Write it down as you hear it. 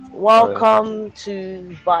Alright. Welcome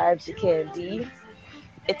to Vibes with KD.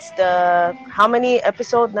 It's the how many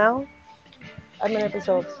episode now? How many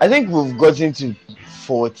episodes? I think we've gotten to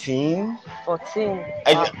 14. 14.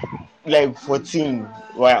 I Wow, like 14.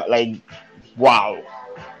 Wow, like wow,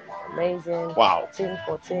 amazing. wow. 14,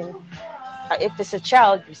 14. If it's a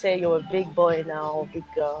child, you say you're a big boy now, big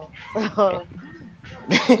girl. So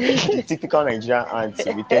The typical Nigerian auntie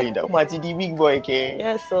will be telling that, "Oh, Mati, the big boy, okay?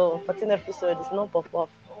 yeah, so 14 episode is no pop off.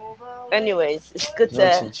 Anyways, It's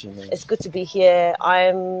not chinching, man." it's good to be here.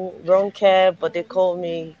 I'm Ronke, but they call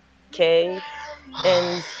me K.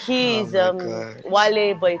 And Oh he's my god.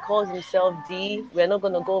 Wale, but he calls himself D. We're not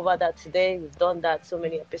gonna go over that today. We've done that so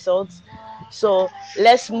many episodes. So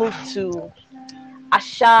let's move to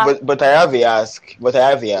Asha. But I have a ask. But I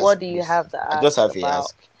have a What ask, do you please. have to I just ask have a about?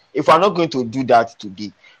 ask. If we're not going to do that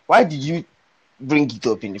today, why did you bring it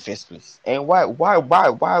up in the first place? And why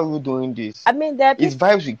are you doing this? I mean, there are It's people.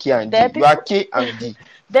 vibes with K and There are D. You are people. K and D.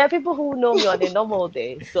 There are people who know me on a normal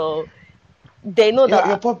day, so they know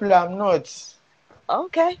You're that. popular. I'm not.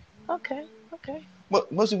 Okay, okay, okay.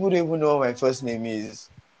 Most people don't even know what my first name is.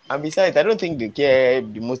 And besides, I don't think they care.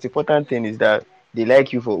 The most important thing is that they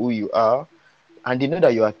like you for who you are, and they know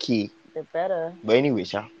that you are K. They better. But anyway,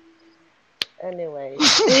 Sha.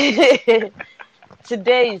 Anyways.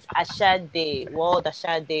 Today is Asha Day, World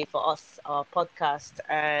Asha Day for us, our podcast,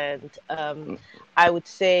 and I would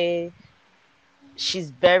say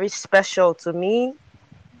she's very special to me.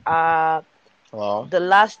 Uh, Well, the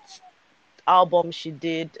last album she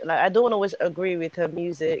did, like I don't always agree with her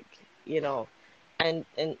music, you know, and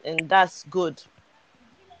that's good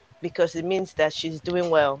because it means that she's doing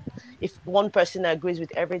well. If one person agrees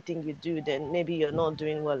with everything you do, then maybe you're not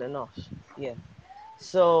doing well enough. Yeah.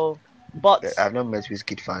 So, but I've not met with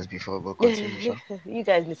Kid fans before, but continue, Sha. you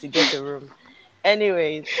guys need to get a room.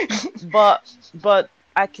 Anyways, but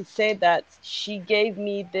I could say that she gave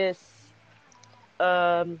me this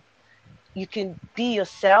um you can be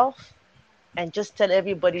yourself and just tell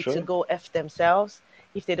everybody to Sure. go F themselves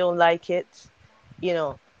if they don't like it. You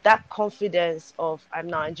know, that confidence of I'm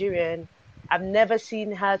Nigerian. I've never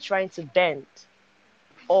seen her trying to bend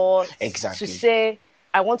or to Exactly. say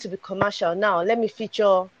I want to be commercial now. Let me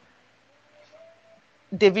feature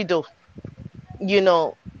Davido. You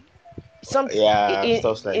know, some Yeah,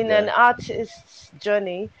 stuff like in an that. artist's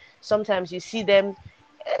journey sometimes you see them,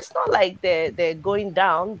 it's not like they're going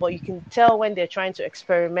down, but you can tell when they're trying to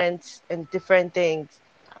experiment and different things.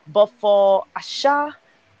 But for Asha,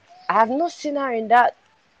 I have not seen her in that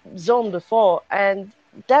zone before, and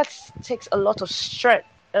that takes a lot of strength,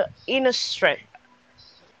 inner strength,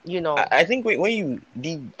 you know. I think when you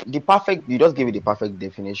the perfect you just gave it the perfect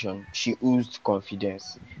definition. She oozed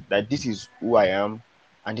confidence that this is who I am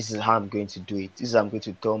and this is how I'm going to do it. This is how I'm going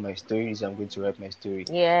to tell my story. This is how I'm going to write my story.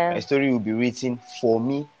 My Yeah, story will be written for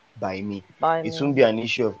me by me. by It me. won't be an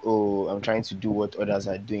issue of, oh, I'm trying to do what others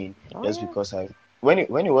are doing Oh just yeah. because I when it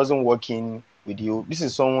wasn't working with you. This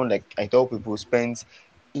is someone, like I tell people, spends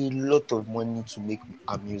a lot of money to make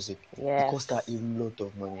a music. It costs her a Yes. lot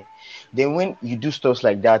of money. Then when you do stuff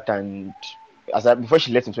like that, and before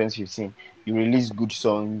she left in 2015, you release good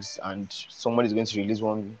songs, and someone is going to release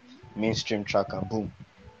one mainstream track, and boom,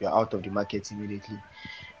 you're out of the market immediately.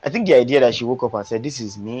 I think the idea that she woke up and said, "This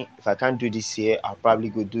is me. If I can't do this here, I'll probably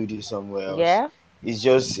go do this somewhere else." Yeah. It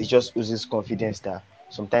just oozes confidence that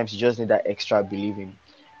sometimes you just need that extra belief in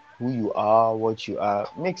who you are, what you are.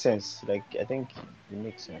 Makes sense. Like, I think it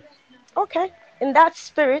makes sense. Okay. In that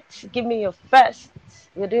spirit, give me your first.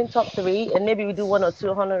 We're doing top three, and maybe we do one or two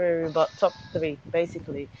honorary, but top three,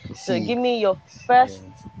 basically. So See, give me your yeah. first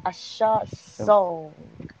Asha um, song.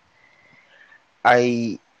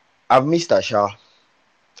 I I've missed Asha.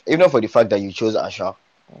 Even for the fact that you chose Asha,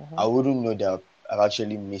 I Hmm. wouldn't know that I've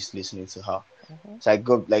actually missed listening to her. Hmm. So I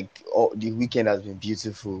got like the weekend has been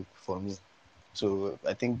beautiful for me. So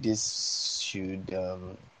I think this should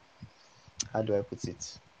how do I put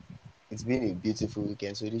it? It's been a beautiful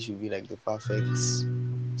weekend, so this should be like the perfect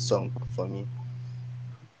song for me.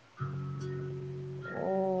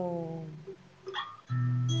 Mm.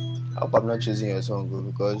 I hope I'm not choosing your song though,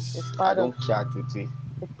 It's because I part of don't care to say.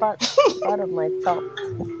 it's part of my top.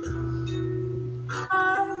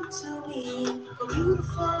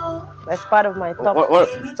 That's part of my top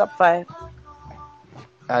five.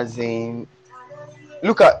 As in,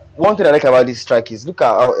 look at one thing I like about this track is look at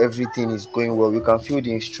how everything is going well. You can feel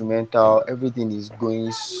the instrumental, everything is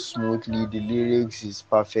going smoothly, the lyrics is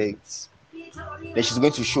perfect. Then she's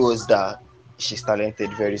going to show us that she's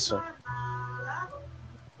talented very soon.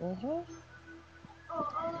 Hmm.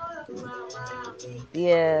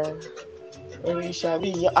 Yeah. Very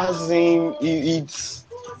shabby, as in it's.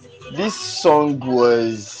 This song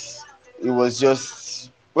was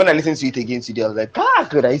just when I listened to it again today, I was like,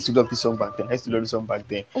 God, I used to love this song back then. I used to love this song back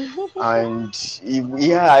then. And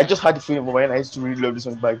yeah, I just had the feeling of when I used to really love this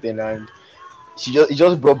song back then, and it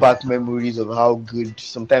just brought back memories of how good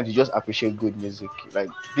sometimes you just appreciate good music. Like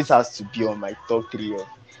this has to be on my top three of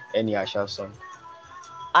any Asha song.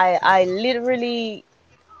 I literally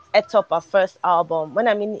ate up our first album. When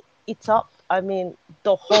I mean eat up, I mean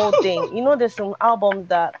the whole thing. You know, there's some album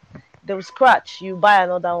that they will scratch, you buy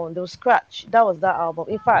another one, they will scratch. That was that album.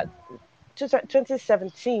 In fact,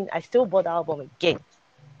 2017, I still bought the album again.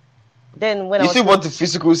 Then when I You was still want the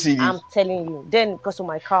physical CD? I'm telling you, then because of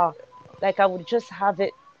my car, like I would just have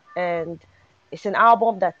it, and it's an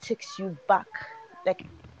album that takes you back. Like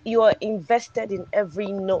you are invested in every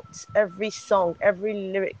note, every song, every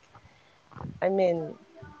lyric. I mean,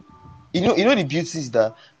 You know the beauty is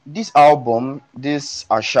that this album, this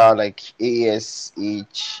Asha like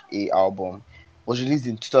ASHA album, was released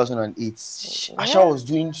in 2008. Asha yeah. was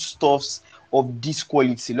doing stuffs of this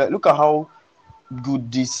quality. Like look at how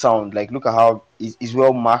good this sound. Like look at how it's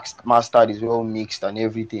well mastered, is well mixed and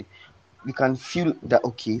everything. You can feel that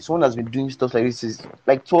okay, someone has been doing stuff like this is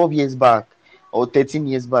like 12 years back or 13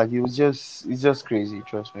 years back. It's just crazy.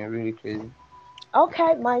 Trust me, really crazy.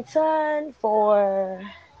 Okay, my turn for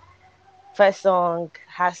first song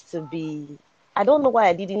has to be. I don't know why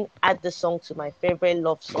I didn't add the song to my favorite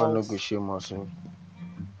love God no go songs. shame us.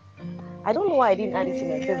 I don't know why I didn't add it to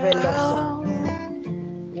my favorite love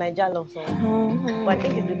song, Niger love song. But I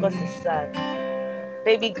think it's because it's sad.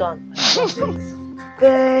 Baby Gone. I love it.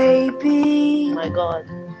 Baby, My God,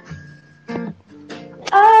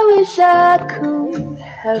 I wish I could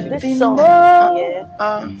have this been song, more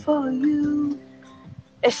yeah, for you.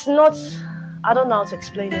 it's not. I don't know how to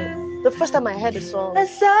explain it. The first time I heard the song,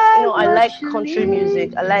 As I you know, I like watch you country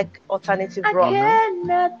music. I like alternative I rock.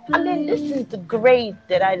 cannot And then this is believe. the grade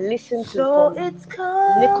that I listen to So from it's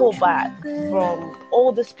come Nickelback, true. from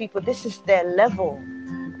all these people. This is their level.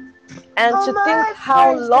 And Oh to think my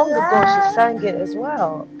how first long ago she love, sang it as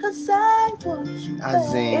well. 'cause I want you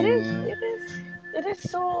As It is, in, it is, it is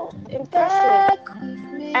so impressive. back with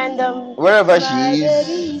me. And wherever My she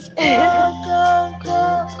baby's is, gone, gone, go,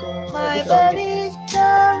 gone. go. yeah, My this song is baby's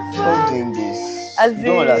done Stop from doing me. this. as You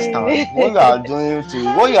don't understand. What you are doing to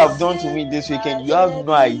what you have done to me this weekend, you have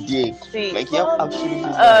no idea. see, Like you have absolutely no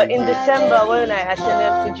in idea. December when I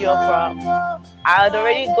attended Fuji Opera, I had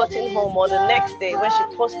already gotten home, or the next day when she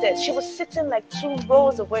posted, she was sitting like 2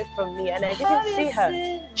 rows away from me, and I didn't see her.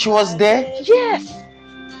 She was there, Yes,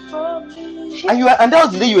 and that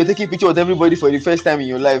was the day you were taking pictures with everybody for the first time in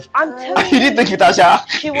your life. I'm telling You didn't take you, with Asha.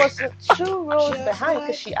 she was 2 rows behind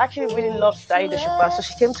because she actually really loved Saeed Oshupa, so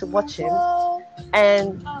she came to watch him,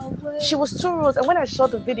 and she was 2 rows. And when I saw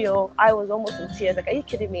the video, I was almost in tears. Like, are you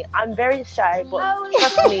kidding me? I'm very shy, but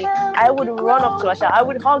trust me, I would run up to Asha, I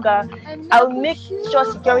would hug her, I would make sure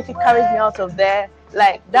security carries me out of there.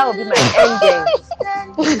 Like that would be my end game.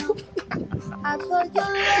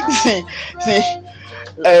 see,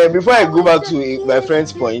 before I go back to my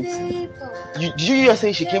friend's point, did you just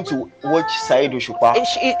say she came to watch Saeed Oshupa?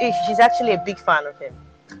 She's actually a big fan of him.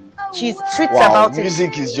 She tweets Wow, about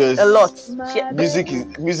music it is just a lot.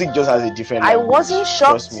 music just has a different I language. wasn't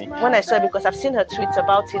shocked Trust me. when I saw it because I've seen her tweets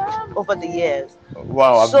about it over the years.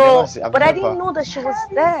 Wow, But I didn't know that she was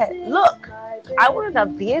there. Look, I wouldn't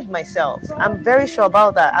have behaved myself. I'm very sure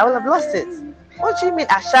about that. I would have lost it. What do you mean,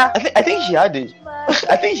 Asha? I think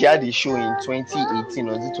she had a show in 2018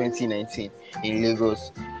 or 2019 in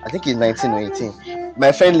Lagos. I think it's 19 or 18.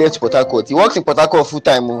 My friend left Port Harcourt. He works in Port Harcourt full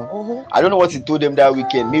time. Mm-hmm. I don't know what he told them that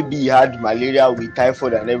weekend. Maybe he had malaria with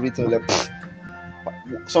typhoid and everything. Like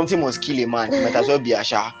something must kill a man. It might as well be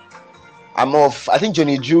Asha. I'm off. I think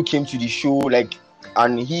Johnny Drew came to the show, like,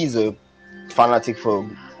 and he's a fanatic for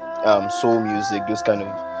soul music, those kind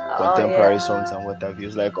of contemporary songs and what have you.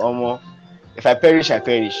 It's like, if I perish, I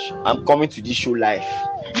perish. I'm coming to this show live.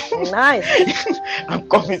 Nice. I'm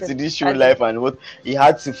coming to this show live, and what he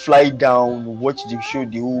had to fly down, watch the show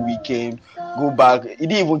the whole weekend, go back. He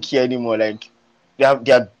didn't even care anymore. Like they're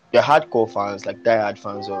hardcore fans, like diehard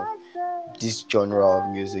fans of this genre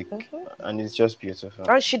of music, and it's just beautiful.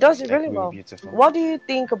 And she does it Like, really well. beautiful. What do you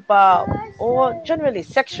think about, or generally,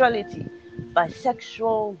 sexuality,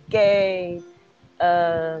 bisexual, gay,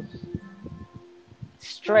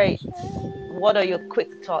 straight? What are your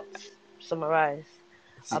quick thoughts? Summarize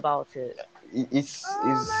about it. It's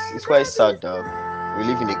quite sad that we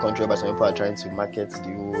live in a country where some people are trying to market the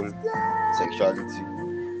whole sexuality.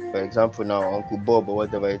 For example, now Uncle Bob or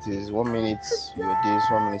whatever it is, 1 minute you're this,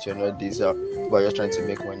 1 minute you're not this. People are just trying to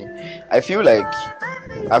make money. I feel like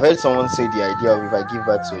I've heard someone say the idea of if I give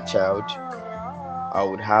birth to a child, I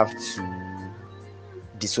would have to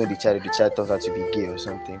disown the child if the child turns out to be gay or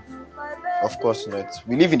something. Of course not.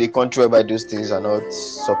 We live in a country whereby those things are not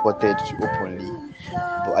supported openly.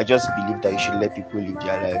 But I just believe that you should let people live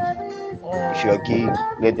their life. If you're gay,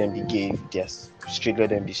 let them be gay. If they're straight, let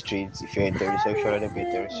them be straight. If you're heterosexual, let them be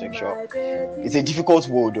heterosexual. It's a difficult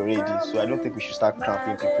world already, so I don't think we should start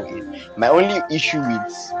cramping people in. My only issue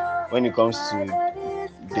with when it comes to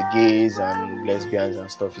the gays and lesbians and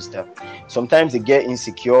stuff is that sometimes they get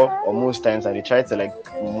insecure, or most times, and they try to like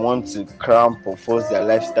want to cramp or force their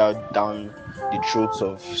lifestyle down the throats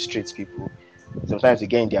of straight people. Sometimes they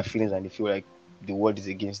get in their feelings and they feel like the world is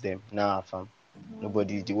against them. Nah, fam. The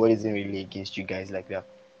world isn't really against you guys like that.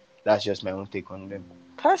 That's just my own take on them.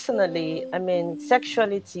 Personally, I mean,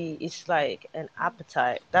 sexuality is like an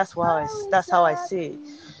appetite. That's how I see it.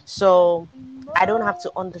 So I don't have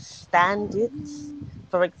to understand it.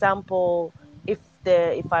 For example,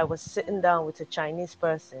 if I was sitting down with a Chinese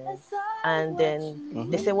person and then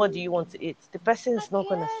they say, "What do you want to eat?" The person is not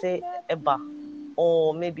gonna say eba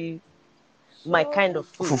or maybe my kind of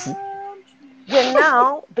food. Fufu. Yeah,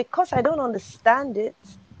 now because I don't understand it,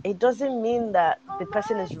 it doesn't mean that the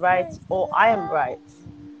person is right or I am right,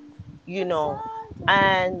 you know.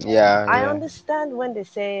 And Yeah, I yeah. understand when they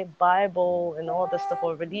say Bible and all the stuff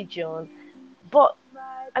or religion, but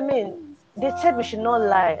I mean, they said we should not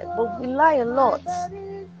lie, but we lie a lot.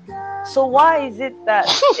 So why is it that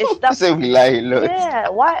it's You that? say we lie a lot. Yeah,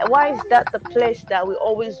 why is that the place that we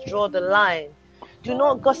always draw the line? Do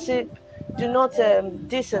not gossip, do not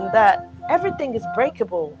this and that. Everything is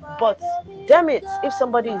breakable, but damn it, if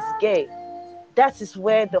somebody is gay, that is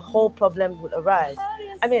where the whole problem would arise.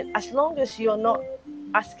 I mean, as long as you're not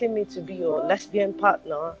asking me to be your lesbian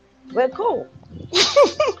partner, we're cool.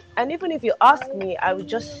 And even if you ask me, I would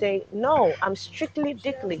just say, no, I'm strictly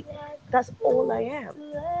dickly. That's all I am.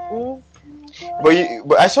 Mm?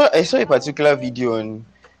 But I saw a particular video on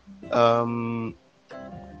um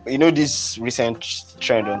this recent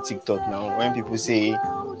trend on TikTok now when people say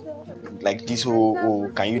like this whole,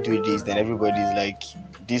 oh, can you do this? Then everybody's like,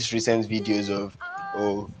 these recent videos of,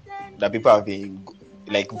 oh, that people have been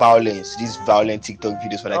like violence, these violent TikTok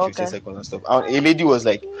videos for like 15 Okay. seconds and stuff. And a lady was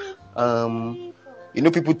like, um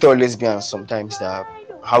people tell lesbians sometimes that,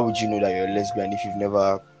 how would you know that you're a lesbian if you've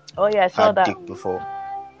never Oh, yeah, I saw had that. dick before?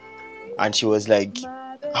 And she was like,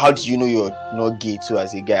 how do you know you're not gay too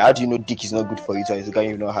as a guy? How do you know dick is not good for you too as a guy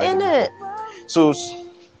you've not had it In before? it. So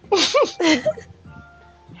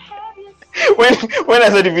when when I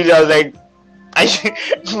saw the video, I was like,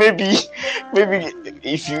 maybe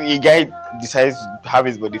if a guy decides to have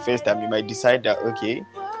his body first time, he might decide that, okay,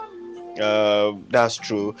 that's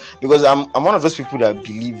true. Because I'm one of those people that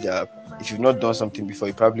believe that if you've not done something before,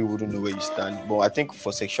 you probably wouldn't know where you stand. But I think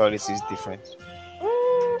for sexuality it's different.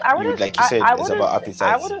 I You wouldn't. like you said, I it's wouldn't. about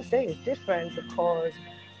I appetite. wouldn't say it's different because,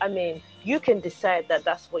 I mean, you can decide that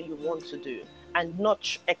that's what you want to do and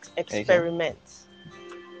not Okay. experiment.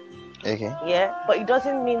 Okay. Yeah, but it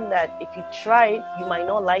doesn't mean that if you try it, you might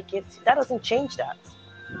not like it. That doesn't change that.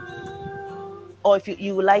 Or if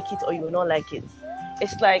you will like it or you will not like it.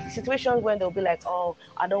 It's like situations when they'll be like, oh,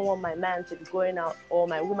 I don't want my man to be going out or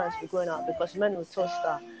my woman to be going out because men will toast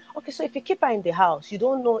her. Okay, so if you keep her in the house, you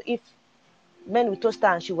don't know if men will toast her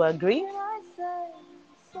and she will agree.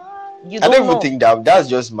 You I don't don't even know. think that that's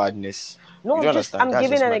just madness. You No, don't just understand. I'm That's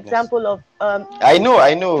giving just an madness. example of I know.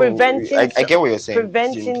 preventing I get what you're saying.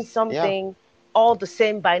 preventing Yeah, something all the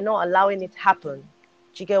same by not allowing it happen.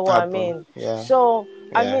 Do you get what I happen. mean? Yeah, So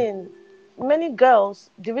I yeah. mean, many girls.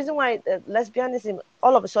 The reason why lesbianism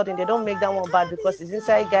all of a sudden they don't make that one bad because it's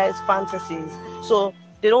inside guys' fantasies. So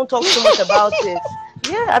they don't talk so much about it.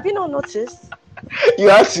 Yeah, have you not noticed? You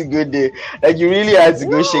have to go there. Like you really have to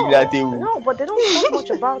go shake that No, table. no, but they don't talk much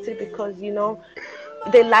about it because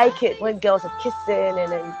they like it when girls are kissing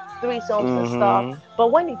and then threesomes and stuff. Mm-hmm.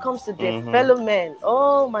 But when it comes to their Mm-hmm. fellow men,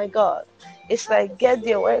 oh my god, it's like get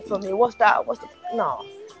the away from me. What's that? What's the no?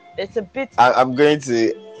 It's a bit. I'm going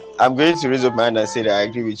to raise up my hand and say that I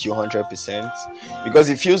agree with you 100%, because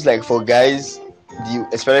it feels like for guys,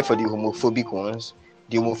 especially for the homophobic ones,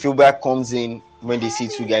 the homophobia comes in when they see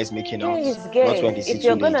two guys making Yeah, out, he's not when gay. they see If two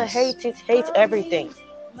you're gonna ladies. hate it, hate everything.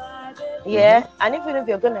 Mm-hmm. Yeah, and even if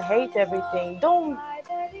you're gonna hate everything, don't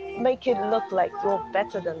make it look like you're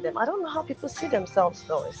better than them. I don't know how people see themselves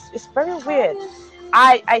though. It's very weird.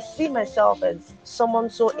 I see myself as someone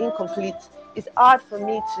so incomplete. It's hard for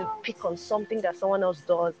me to pick on something that someone else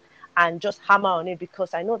does and just hammer on it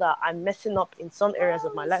because I know that I'm messing up in some areas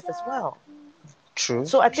of my life as well. True.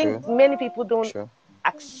 So I True. think many people don't True.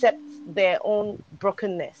 accept their own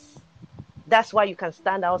brokenness. That's why you can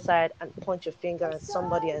stand outside and point your finger at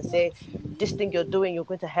somebody and say, this thing you're doing, you're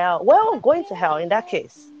going to hell. Well, going to hell in that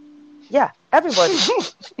case. Yeah, everybody.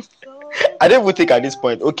 I don't even think at this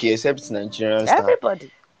point, okay, except Nigerians that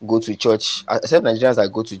Everybody. go to church, except Nigerians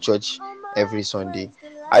that go to church every Sunday.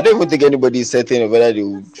 I don't even think anybody is certain of whether they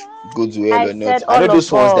would go to hell I or not. said I know all those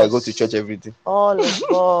of ones that go to us. church every day. All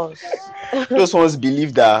of us. Those ones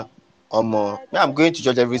believe that I'm going to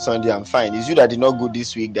church every Sunday, I'm fine. It's you that did not go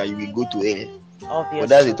this week that you will go to hell. But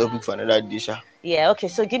that's a Obviously. topic for another day, sha. Yeah, okay,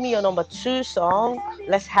 so give me your number 2 song.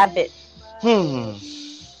 Let's have it.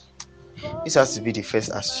 This has to be the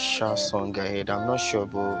first Asha song I heard. I'm not sure,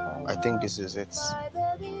 but I think this is it.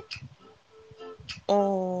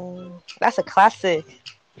 That's a classic.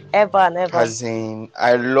 Ever and ever. As in,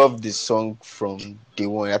 I love this song from day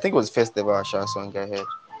one. I think it was the first ever Asha song I heard.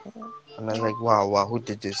 And I was like, wow, who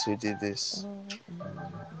did this? Who did this?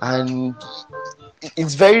 And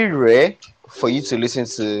it's very rare for you to listen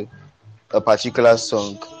to a particular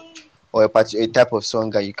song or a type of song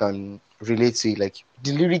that you can relate to. Like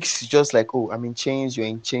the lyrics is just like, oh, I'm in chains, you're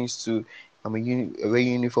in chains too. I'm wearing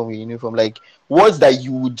uniform. Like words that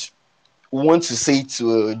you would want to say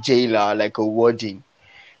to a jailer, like a warden,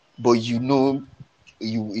 but you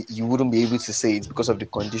wouldn't be able to say it because of the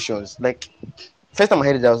conditions. Like first time I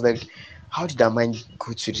heard it, I was like, how did that man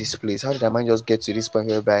go to this place? How did that man just get to this point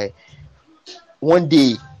whereby one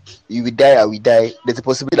day you will die, I will die. There's a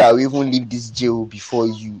possibility that I will even leave this jail before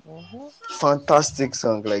you. Fantastic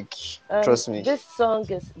song, like trust me. The song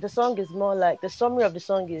is more like, the summary of the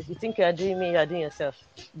song is, you think you are doing me, you are doing yourself,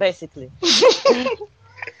 basically.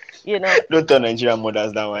 You know, don't tell Nigerian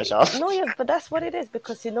mothers that much. No, yeah, but that's what it is,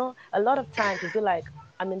 because a lot of times you'll be like,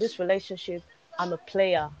 I'm in this relationship, I'm a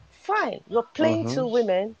player. Fine, you're playing 2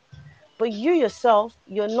 women, but you yourself,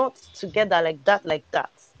 you're not together like that.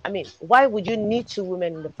 I mean, why would you need 2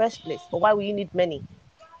 women in the first place? Or why would you need many?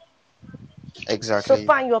 Exactly. So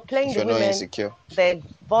fine, you're playing if the you're not women, insecure. they're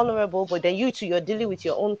vulnerable, but then you two, you're dealing with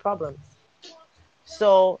your own problems.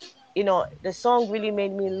 So, the song really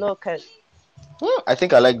made me look at. I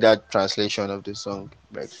think I like that translation of the song.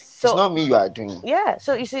 Like, it's not me you are doing. Yeah,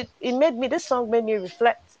 so you see, this song made me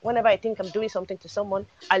reflect. Whenever I think I'm doing something to someone,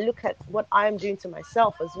 I look at what I'm doing to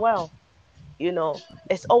myself as well.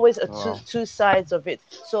 It's always two sides of it.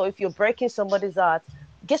 So if you're breaking somebody's heart,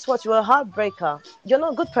 guess what? You're a heartbreaker. You're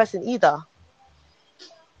not a good person either.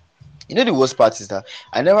 The worst part is that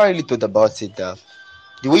I never really thought about it. That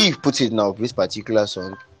the way you put it now, this particular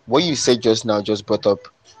song, what you said just now just brought up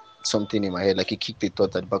something in my head, like it kicked a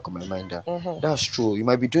thought at the back of my mind. That's true. You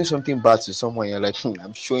might be doing something bad to someone. You're like,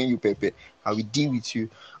 I'm showing you, Pepe. I will deal with you.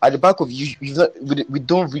 At the back of you, we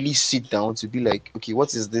don't really sit down to be like, okay,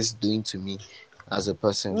 what is this doing to me as a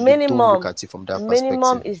person? Minimum, don't look at it from that perspective.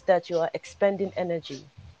 Minimum is that you are expending energy.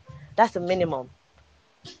 That's the minimum.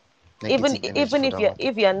 Even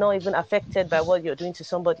if you are not even affected by what you're doing to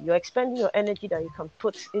somebody, you're expending your energy that you can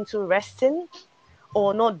put into resting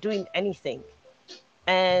or not doing anything.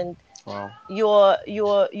 And you're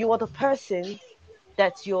the person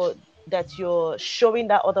that you're showing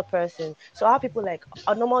that other person. So how people like,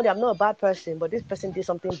 normally I'm not a bad person, but this person did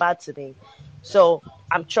something bad to me, so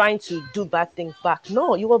I'm trying to do bad things back.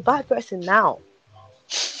 No, you're a bad person now.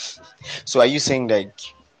 So are you saying, like,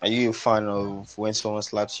 are you a fan of when someone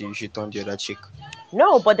slaps you, you should turn the other cheek?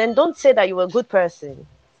 No, but then don't say that you're a good person.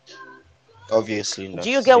 Obviously not. Do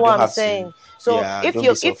you get what I'm saying? So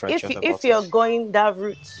if you're going that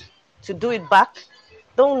route to do it back,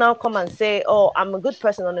 don't now come and say, oh, I'm a good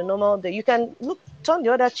person on a normal day. You can turn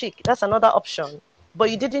the other cheek. That's another option.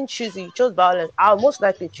 But you didn't choose it. You chose violence. I'll most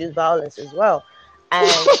likely choose violence as well.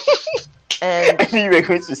 And I knew you were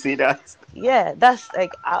going to say that. Yeah, that's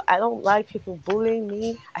like, I don't like people bullying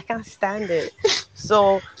me. I can't stand it.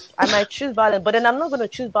 So I might choose violence, but then I'm not going to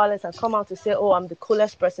choose violence and come out to say, oh, I'm the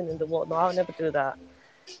coolest person in the world. No, I'll never do that.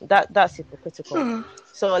 That's hypocritical.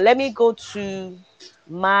 So let me go to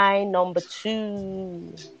my number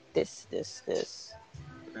 2. This.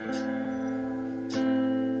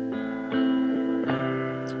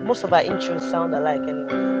 Most of our intros sound alike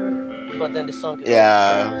anyway, but then the song is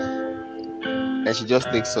and she just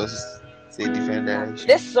takes us to a different direction.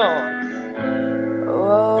 This song,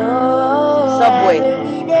 Subway.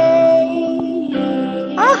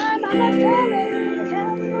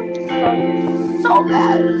 So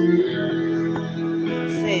bad.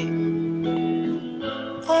 See,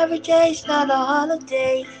 every day's not a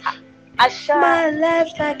holiday. My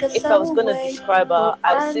life's like a if I was gonna describe her,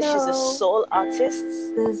 I would say she's a soul artist.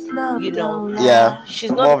 Yeah,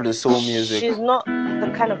 she's not more of the soul music. She's not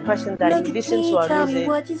the kind of person that you listen to her music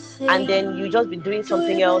and then you just be doing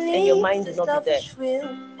something else and your mind will not be there.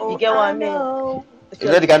 You get what I mean? Is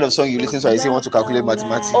that the kind of song you listen to and you say you want to calculate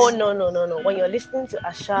mathematics? Oh no. When you're listening to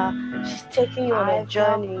Asha, she's taking you on a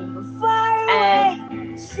journey,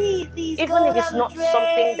 and even if it's not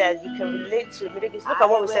something that you can relate to, look at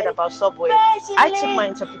what we said about Subway. I took my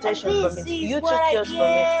interpretation from it. You took yours from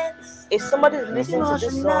it. If somebody's listening to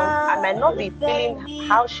this song, I might not be feeling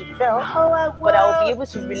how she felt, but I will be able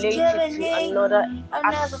to relate it to another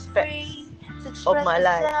aspect of my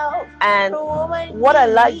life. And what I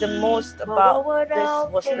liked the most about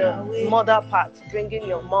this was the mother part, bringing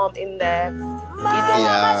your mom in there.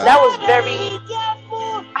 That was very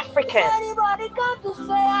African.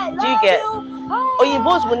 Do you get?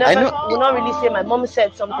 Oyinbos will not really say my mom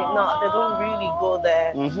said something. No, they don't really go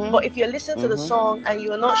there. But if you listen to the song and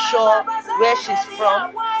you're not sure where she's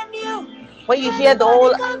from, when you hear the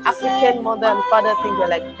whole African mother and father thing, you're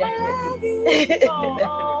like, definitely.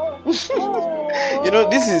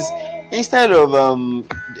 This is instead of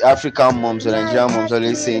African moms or Nigerian moms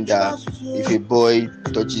always saying that if a boy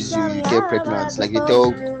touches you, you get pregnant. Like they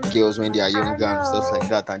tell girls when they are younger and stuff like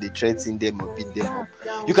that, and they threaten them or beat them up.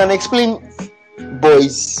 You can explain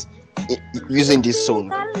boys using this song.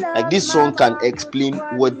 Like this song can explain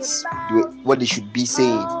what they should be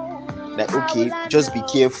saying. Like, okay, just be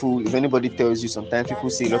careful. If anybody tells you, sometimes people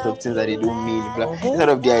say a lot of things that they don't mean. Instead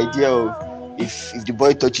of the idea of if the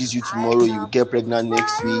boy touches you tomorrow, you will get pregnant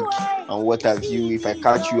next week and what have you. If I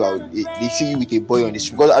catch you out, they see you with a boy on the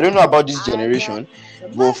street. Because I don't know about this generation,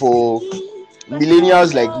 but for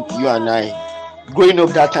millennials like you and I, growing up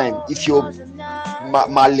that time, if you're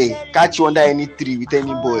Malay, catch you under any tree with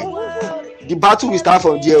any boy, the battle will start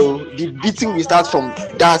from there. The beating will start from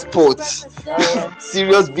that spot.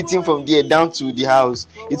 Serious beating from there down to the house.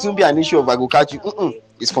 It won't be an issue of I go catch you.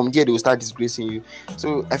 It's from there they will start disgracing you.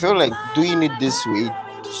 So I feel like doing it this way,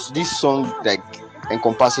 this song like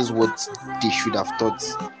encompasses what they should have taught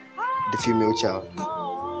the female child.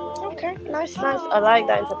 Okay, nice. I like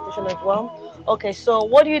that interpretation as well. Okay, so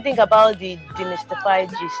what do you think about the demystified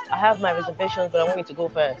gist? I have my reservations, but I want you to go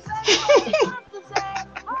first.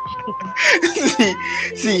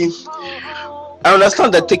 see, I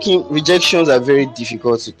understand that taking rejections are very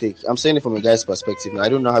difficult to take. I'm saying it from a guy's perspective. Now, I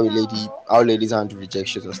don't know how ladies handle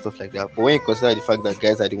rejections and stuff like that. But when you consider the fact that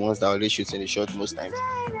guys are the ones that always shoot in the shot most times,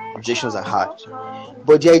 rejections are hard.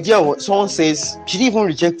 But the idea of someone says she didn't even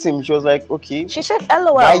reject him. She was like, okay. She said,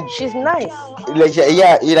 "LOL." She's nice.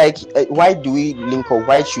 Why do we link up?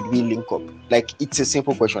 Why should we link up? Like, it's a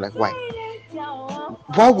simple question. Like, why?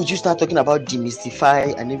 Why would you start talking about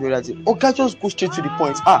demystify and every other thing? Okay, just go straight to the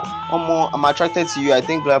point. I'm attracted to you. I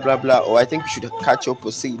think blah blah blah, or I think we should catch up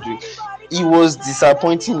or say drink. It was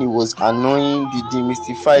disappointing. It was annoying. The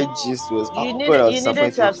demystified gist was. You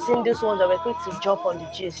needed to have seen this one that were quick to jump on the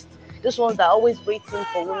gist. This ones that are always waiting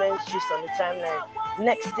for women's gist on the timeline.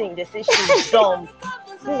 Next thing they say she's dumb.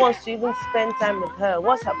 Who wants to even spend time with her?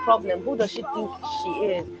 What's her problem? Who does she think she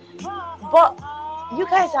is? But you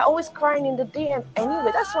guys are always crying in the DM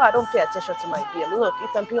anyway. That's why I don't pay attention to my DM. Look, you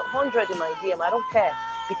can be 100 in my DM. I don't care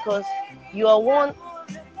because you are one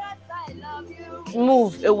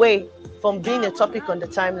move away from being a topic on the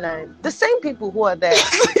timeline. The same people who are there.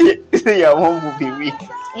 Yeah, one move away.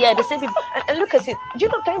 Yeah, the same people. And look at it. You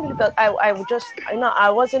know, can you believe that I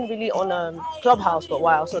wasn't really on Clubhouse for a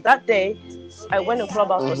while. So that day, I went on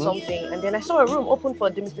Clubhouse for something, and then I saw a room open for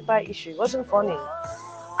a demystified issue. It wasn't funny.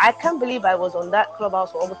 I can't believe I was on that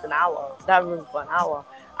Clubhouse for almost an hour, that room for an hour.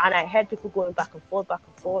 And I heard people going back and forth.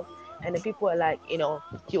 And the people were like,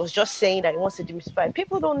 he was just saying that he wants to demystify.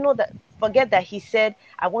 People don't know that, forget that he said,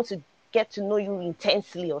 I want to get to know you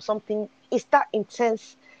intensely or something. It's that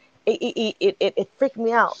intense. It freaked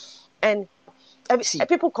me out. And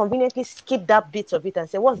people conveniently skip that bit of it and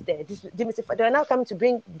say, what's there? This demystify. They are now coming to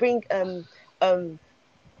bring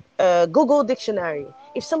Google Dictionary.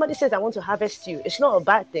 If somebody says I want to harvest you, it's not a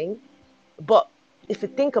bad thing, but if you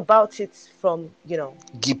think about it from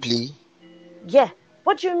deeply,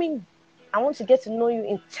 what do you mean I want to get to know you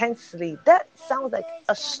intensely? That sounds like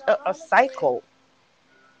a cycle.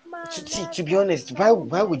 To be honest, why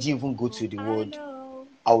would you even go to the word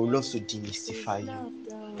I would love to demystify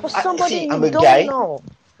you? For somebody I'm a don't guy. know.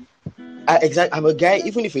 I'm a guy.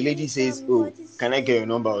 Even if a lady says, "Oh, can I get your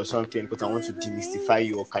number or something?" Because I want to demystify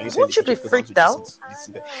you, or can you? Won't you be freaked out?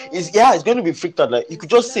 It's going to be freaked out. Like you could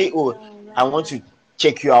just say, "Oh, I want to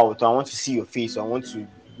check you out. Or I want to see your face. Or I want to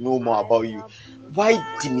know more about you." Why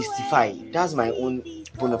demystify? That's my own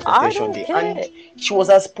phone of I confession don't day, care. and she was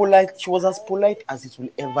as polite. She was as polite as it will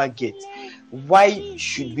ever get. Why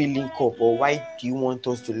should we link up, or why do you want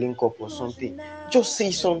us to link up, or something? Just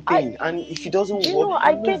say something, and if it doesn't You work, know,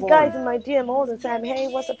 I you move get guys on. in my DM all the time. Hey,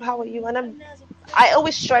 what's up? How are you? And I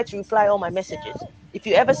always try to reply all my messages. If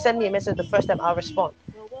you ever send me a message the first time, I'll respond.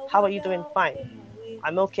 How are you doing? Fine.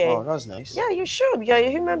 I'm okay. Oh, that's nice. Yeah, you should. You're a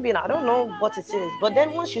human being. I don't know what it is. But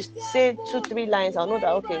then once you say 2, 3 lines, I'll know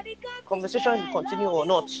that, okay, conversation will continue or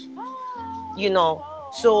not. You know.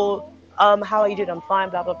 So, how are you doing? I'm fine,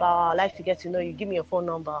 blah, blah, blah. I like to get to know you. Give me your phone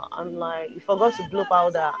number. I'm like, you forgot to blow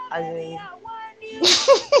powder. As in,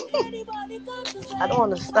 I don't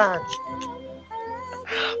understand.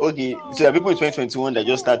 Okay, so there are people in 2021 that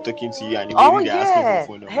just start talking to you, and Oh immediately they're asking for your yeah.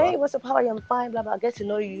 phone number. Hey, what's up? How are you? I'm fine. Blah blah. Get to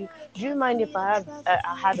know you. Do you mind if I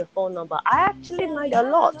have a phone number? I actually mind a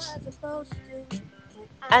lot.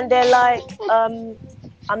 And they're like,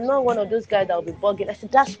 I'm not one of those guys that will be bugging. I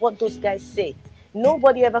said, that's what those guys say.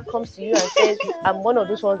 Nobody ever comes to you and says, I'm one of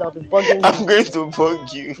those ones that will be bugging I'm you. going to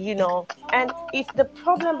bug you. You know, and if the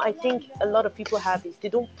problem I think a lot of people have is they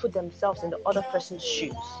don't put themselves in the other person's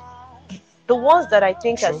shoes. The ones that I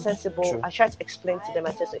think are True, sensible, true. I try to explain to them.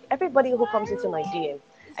 I say, so everybody who comes into my DM,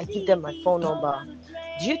 I give them my phone number.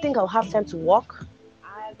 Do you think I'll have time to walk?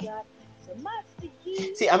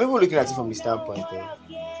 See, I'm even looking at it from the standpoint of,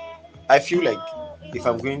 I feel like if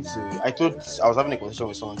I'm going to, I was having a conversation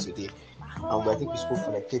with someone today, and I think we spoke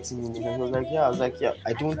for like 30 minutes, and he was like, yeah, I was like, yeah,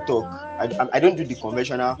 I don't talk, I don't do the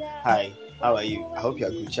conventional, hi, how are you? I hope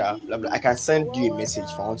you're good, child. Blah, blah. I can send you a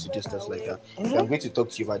message if I want to do stuff like that. If I'm Mm-hmm. going to talk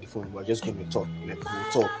to you over the phone, we're just going to talk, like we'll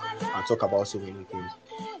talk and talk about so many things.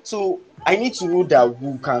 So I need to know that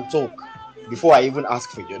we can talk before I even ask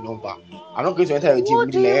for your number. I'm not going to enter your DM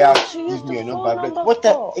What do immediately, you like, yeah, want to use give the me your phone number. Like, number what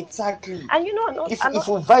the for? exactly? And you know, If we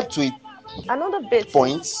vibe to a another bit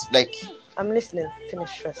is, point, like, I'm listening.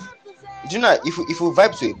 Finish first. do you know, if we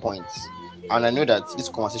vibe to a point, and I know that this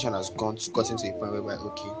conversation has gotten to a point whereby,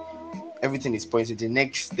 okay, everything is pointing, the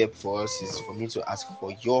next step for us is for me to ask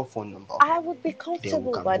for your phone number, I would be then we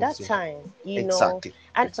comfortable can by move that to time, you know. exactly,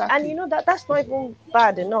 And you exactly. know that's not even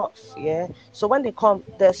bad enough, yeah. So when they come,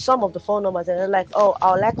 there's some of the phone numbers and they're like, oh,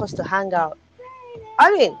 I would like us to hang out.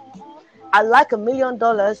 I mean, I like $1 million,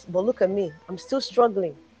 but look at me, I'm still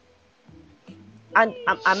struggling. And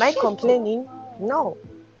am I complaining? No,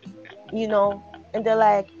 you know. And they're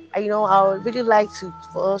like, you know, I would really like to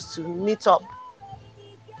for us to meet up.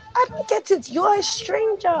 I don't get it. You're a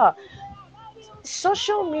stranger.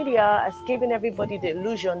 Social media has given everybody the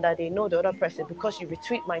illusion that they know the other person because you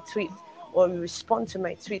retweet my tweet or you respond to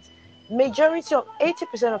my tweet. Majority of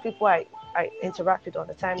 80% of people I interact with on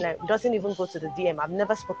the timeline doesn't even go to the DM. I've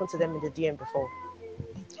never spoken to them in the DM before.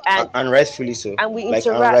 And And rightfully so, we like,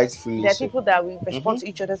 and interact. rightfully There are so. people that we respond Mm-hmm. to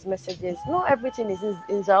each other's messages. Not everything is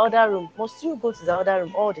in the other room. Must you go to the other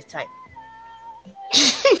room all the time?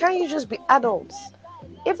 Can you just be adults?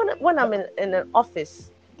 Even when I'm in an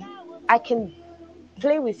office, I can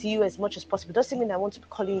play with you as much as possible. Doesn't mean I want to be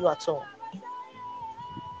calling you at all.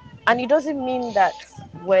 And it doesn't mean that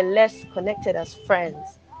we're less connected as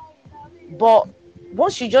friends. But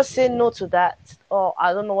once you just say no to that, or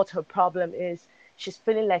I don't know what her problem is, she's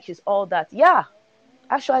feeling like she's all that. Yeah,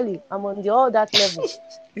 actually, I'm on the all that level.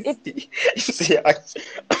 If See,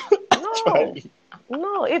 no, actually,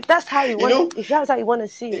 no, if that's how you you want know, to, if that's how you want to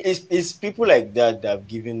see it, it's people like that that have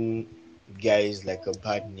given guys like a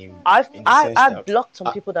bad name, I've in the I, sense I've that, blocked some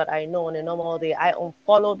uh, people that I know on a normal day. I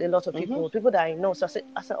unfollowed a lot of mm-hmm. people that I know. So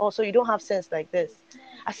I said, oh, so you don't have sense like this.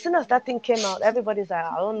 As soon as that thing came out, everybody's like,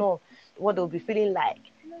 I don't know what they'll be feeling like.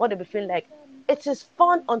 What they'll be feeling like. It is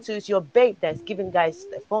fun until it's your babe that's giving guys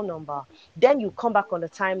the phone number. Then you come back on the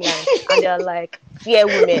timeline and they're like, fear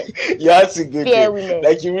women, You had to go there, fear women.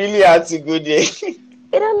 like, you really had to go there.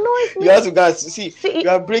 It annoys You have me. to go and see. See, You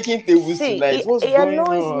are breaking tables tonight. What's it going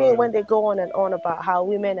annoys me when on? they go on about how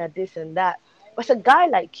women are this and that. But it's a guy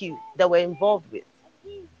like you that we're involved with.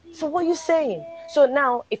 So what are you saying? So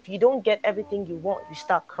now, if you don't get everything you want, you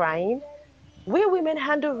start crying. We women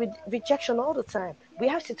handle rejection all the time. We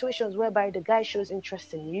have situations whereby the guy shows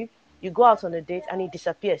interest in you, you go out on a date, and he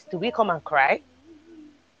disappears. Do we come and cry?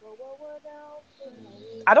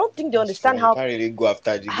 I don't think they That's true. understand And you can't really go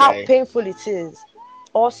after the how guy. painful it is.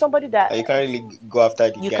 Or somebody that And you can't really go after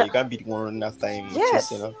the you guy. can. You can't be the one running after him, chasing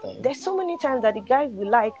Yes, after him. there's so many times that the guys we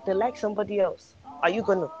like, they like somebody else. Are you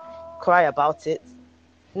gonna cry about it?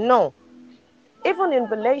 No. Even in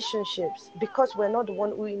relationships, because we're not the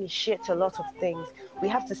one who initiates a lot of things, we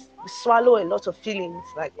have to swallow a lot of feelings.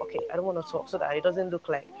 Like, okay, I don't want to talk so that it doesn't look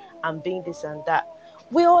like I'm being this and that.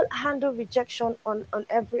 We all handle rejection on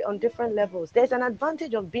different levels. There's an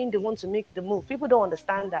advantage of being the one to make the move. People don't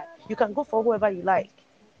understand that. You can go for whoever you like.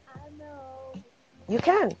 You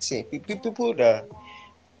can. See, people that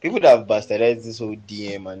have bastardized this whole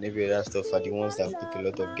DM and every other stuff are the ones that put a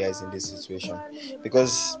lot of guys in this situation.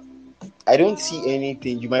 Because I don't see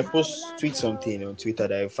anything. You might tweet something on Twitter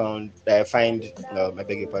that I find I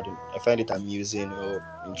beg your pardon. I find it amusing or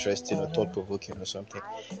interesting or thought provoking or something,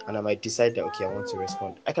 and I might decide that okay, I want to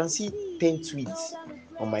respond. I can see 10 tweets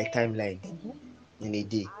on my timeline in a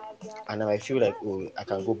day, and I might feel like I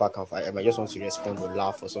can go back and forth. I might just want to respond or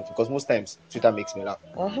laugh or something, because most times Twitter makes me laugh.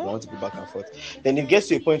 I want to go back and forth. Then it gets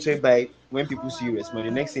to a point whereby when people see you respond,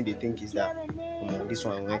 the next thing they think is that this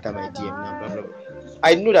one will enter my DM now, blah blah blah.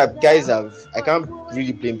 I know that guys I can't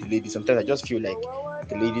really blame the ladies. Sometimes I just feel like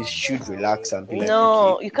the ladies should relax and be like,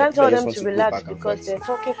 No, okay, you can't I tell just them want to to go relax back and because forth. they're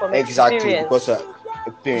talking from Exactly, experience. because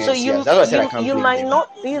experience. So Yes, that's why I said I can't you blame might them. not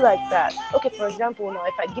be like that. Okay, for example, now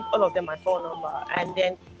if I give all of them my phone number and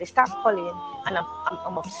then they start calling and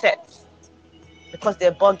I'm upset because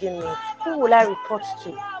they're bugging me, who will I report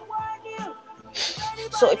to?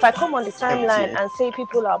 So if I come on the timeline and say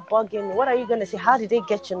people are bugging me, what are you going to say? How did they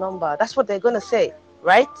get your number? That's what they're going to say,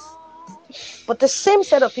 right? But the same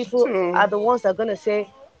set of people are the ones that are going to say,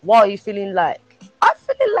 what are you feeling like? I'm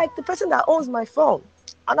feeling like the person that owns my phone,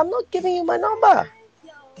 and I'm not giving you my number.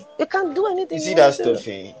 You can't do anything. You see that stuff,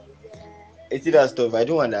 eh? You see that stuff. I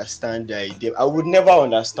don't understand the idea. I would never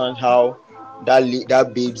understand how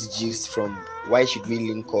that babe's gist from why should we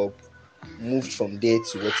link up moved from there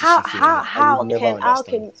to what is she feeling like. I would never understand. How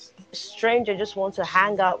can stranger just want to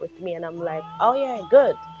hang out with me and I'm like, oh yeah,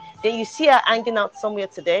 good. Then you see her hanging out somewhere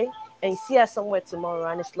today and you see her somewhere tomorrow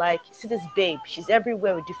and it's like, see this babe, she's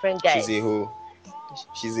everywhere with different guys. She's a hoe.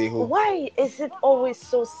 She's a hoe. Why is it always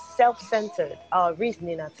so self-centered, our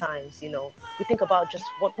reasoning at times? We think about just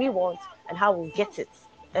what we want and how we'll get it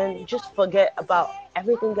and just forget about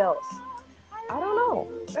everything else. I don't know.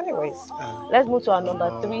 Anyways, let's move to our number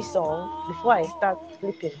 3 song before I start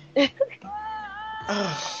flipping.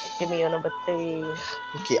 Give me your number 3.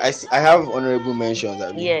 Okay, I have honorable mentions.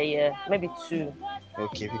 Yeah, maybe 2.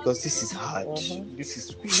 Okay, because this is hard. This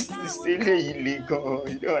is really illegal.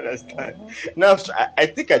 You don't understand. Now, I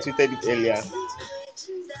think I tweeted it earlier.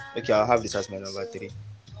 Okay, I'll have this as my number 3.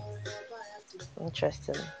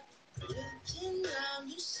 Interesting.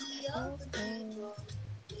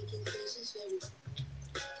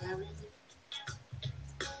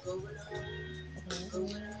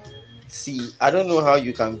 See, I don't know how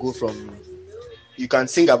you can go from. You can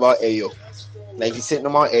sing about Ayo, like you said,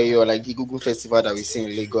 normal Ayo, like the Google Festival that we see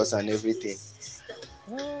in Lagos and everything.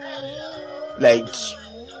 Like,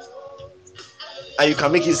 and you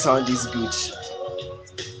can make it sound this good.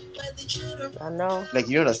 I know. Like,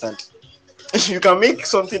 you understand? You can make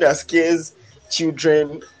something that scares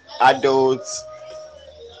children, adults,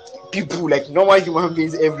 people, like normal human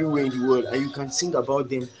beings everywhere in the world, and you can sing about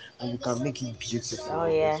them and you can make it beautiful. Oh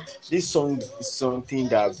yeah. This song is something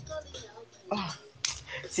that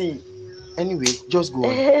see, anyway, just go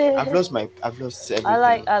on. I've lost everything. I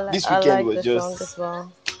like this weekend was the just song as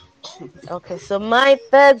well. Okay, so my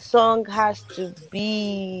third song has to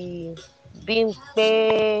be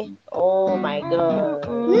Bimpe. Oh my god.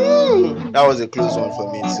 That was a close one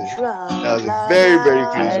for me too. That was a very, very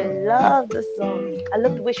close one. I love the song. I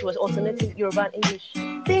love the way she was alternating Yoruba and English.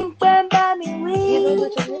 Think when by me we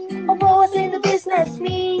what's in the business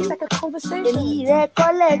me. It's like a conversation. Like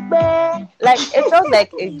it sounds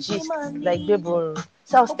like a gist, like Bible.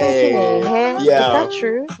 So I was thinking, yeah. Is that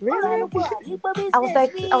true? Really? I was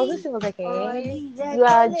listening, I was like, you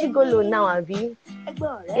are gigolo now, Abby.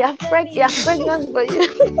 You're pregnant for you.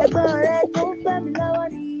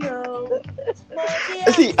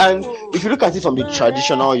 See, and if you look at it from the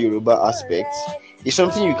traditional Yoruba aspect, it's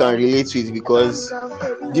something you can relate with, because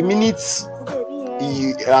the minute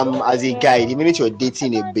you, as a guy, the minute you're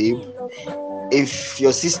dating a babe, if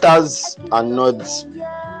your sisters are not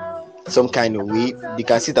some kind of way, they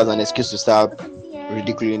can see it as an excuse to start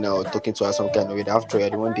ridiculing her or talking to her some kind of way. After all, you're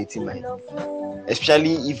the one dating mine.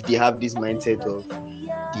 Especially if they have this mindset of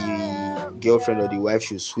the girlfriend or the wife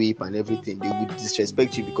should sweep and everything, they would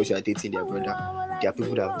disrespect you because you are dating their brother. There are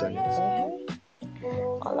people that have done it.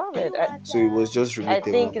 I love it. So it was just relatable. I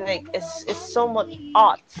think like it's so much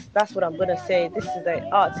art. That's what I'm gonna say. This is like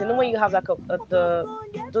art. And then when you have like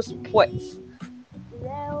those poets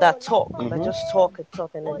that talk, that just talk,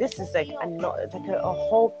 and then this is like a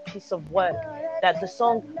whole piece of work that the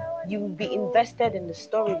song, you will be invested in the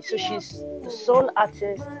story. So she's the sole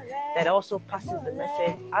artist that also passes the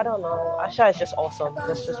message. I don't know. Asha is just awesome.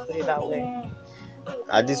 Let's just put it that way.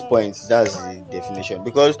 At this point, that's the definition.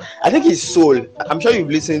 Because I think his soul. I'm sure you've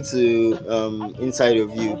listened to Inside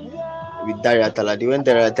of You with Daria Talade. When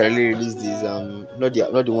Daria Talade released his not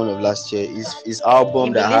the one of last year, his He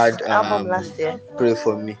album that released had album last year. Pray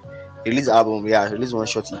for Me. Released album, yeah, released one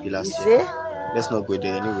short EP You last year. see? Let's not go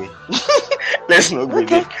there anyway. Let's not go Okay.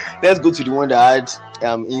 there. Let's go to the one that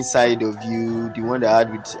had Inside of You, the one that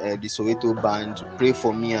had with the Soweto band, Pray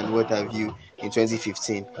for Me and What Have You in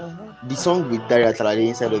 2015. The song with Daria Talade,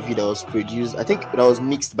 Inside of You, that was produced, I think that was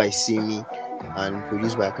mixed by Simi and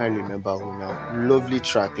produced by, I can't remember who now. Lovely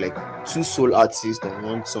track, like two soul artists on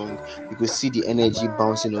one song. You could see the energy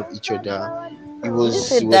bouncing off each other. It Did you was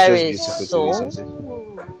say it was there just is beautiful to listen soul? to.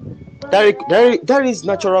 That is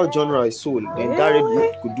natural genre is soul. Then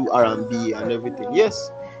Really? could do R&B and everything.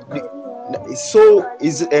 Yes. The, so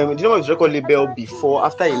is the name of his record label before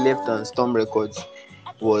after he left and Storm Records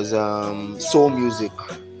was Soul Music.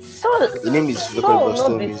 Soul, The name is record soul label not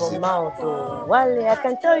Soul be for Music. mouth. Oh. Wale, I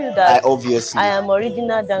can tell you I that obviously I am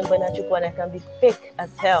original Dangbana Chukwu and I can be fake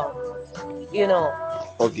as hell. You know,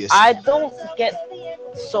 obviously. I don't get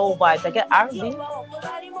soul vibes. I get R&B.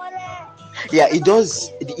 Yeah, it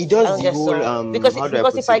does. It I does don't the get whole soul because how do I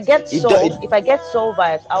because put if I it? get It do, soul, it if I get soul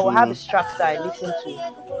vibes, I will have mm, a tracks that I listen to.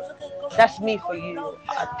 That's me for you.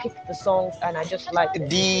 I pick the songs and I just like them.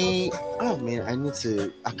 the oh man,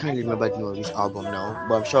 I can't remember the name of this album now,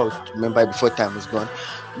 but I'm sure I'll remember it before time is gone.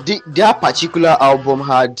 That particular album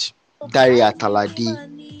had Daria Taladi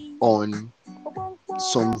on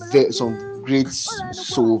some great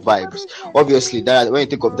soul vibes. Obviously, that when you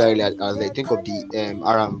think of Daria, I think of the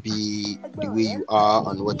R&B, The Way You Are,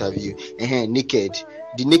 and what have you. Naked,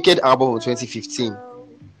 the Naked album of 2015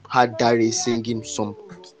 had Daria singing some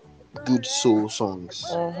good soul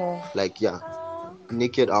songs. Like yeah,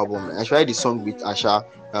 Naked album. I tried the song with Asha,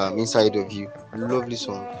 Inside of You. Lovely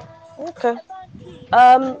song. Okay.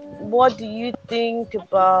 What do you think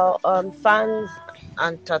about fans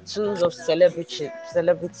and tattoos of celebrities?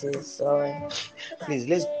 Sorry. Please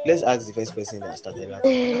let's ask the first person that started that.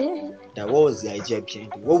 That what was the idea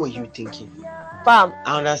behind it? What were you thinking? Fam,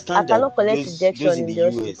 I I understand that cannot collect those injection in in the the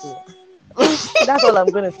US. hospital. That's all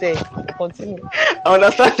I'm gonna say. Continue. I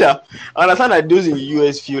understand that those in the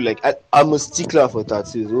US feel like I'm a stickler for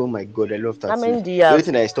tattoos. Oh my god, I love How tattoos. many do you The only have?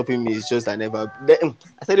 thing that is stopping me is just I never. I said the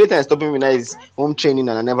only thing that is stopping me now is home training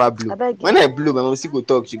and I never blew. I beg When you. I blew, my mom still go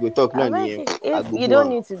talk. She go talk. No, I beg you. I If go you blow don't am.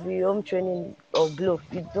 need to be home training or blow,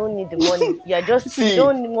 you don't need the money. You See,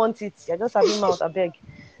 don't want it. You're just having mouth. I beg.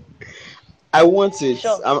 I want it.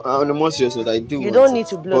 Sure. I'm on a more serious note. I do You want don't it. need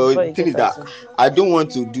to blow But before the you thing get is that tattoo. I don't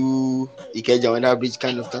want to do Ikeja when that bridge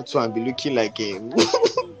kind of tattoo and be looking like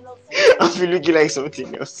I'll be looking like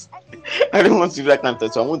something else. I don't want to do that kind of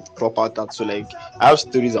tattoo. I want proper tattoo. Like I have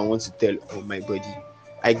stories I want to tell on my body.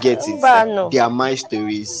 I get it. But Like no. they are my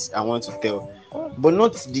stories I want to tell. But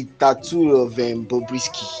not the tattoo of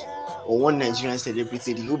Bobrisky or one Nigerian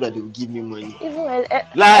celebrity. They hope that they will give me money. Even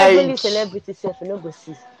Like celebrity self, you know, go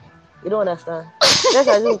see. You don't understand. Let's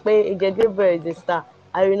assume pay Gabriel is the star.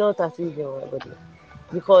 I will not tattoo him on my body.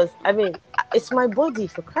 Because I mean it's my body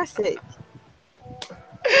for Christ's sake.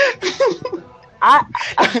 I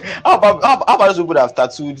how about those people that have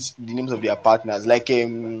tattooed the names of their partners? Like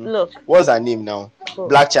look, what's her name now? so,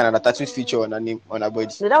 Black China that tattooed feature on her name on her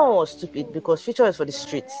body. so that one was stupid because future is for the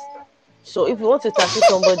streets. So if you want to tattoo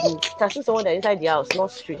somebody, tattoo someone that inside the house,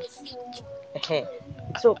 not streets.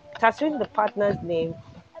 So tattooing the partner's name,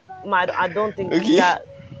 I don't think Okay.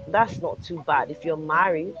 that's not too bad. If you're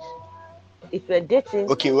married, if you're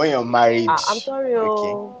dating, Okay, when you're married. I'm sorry,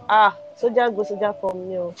 soldier go soldier from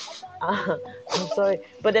you. I'm sorry,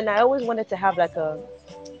 but then I always wanted to have like a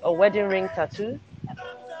wedding ring tattoo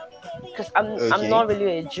because I'm not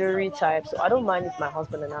really a jewelry type, so I don't mind if my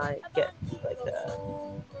husband and I get like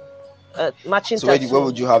a matching So tattoo. where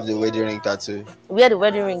would you have the wedding ring tattoo? Where the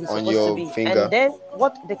wedding ring is On supposed your to be, finger. and then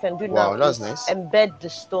what they can do now Wow, that's is nice. embed the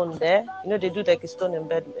stone there. You know they do like a stone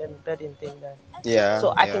embedding thing there. Yeah.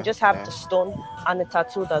 So I can just have the stone and the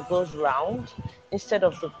tattoo that goes round instead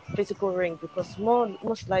of the physical ring because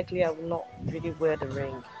most likely I will not really wear the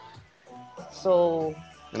ring. So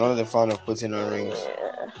You're not the fan of putting on rings.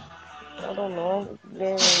 I don't know.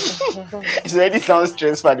 It already sounds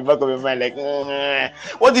stressful at the back of your mind, like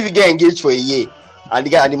what if you get engaged for a year and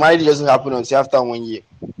the marriage doesn't happen until after 1 year?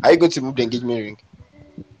 Are you going to move the engagement ring?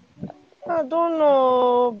 I don't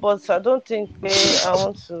know, but I don't think I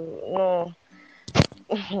want to. No.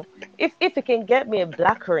 if you can get me a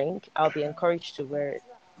black ring, I'll be encouraged to wear it.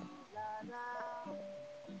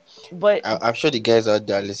 But I'm sure the guys out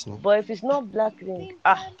there listening. But if it's not black ring,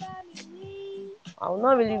 I will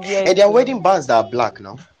not really wear it. And there are wedding bands that are black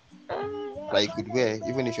now. Like you could wear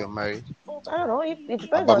even if you're married. I don't know. It But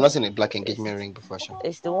depends I've on. not seen a black It's, engagement ring before. Sha.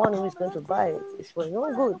 it's the one who is going to buy it. It's for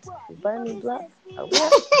your good. If you buy me black, I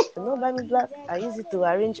wear. If you don't buy me black, I use it to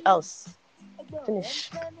arrange house.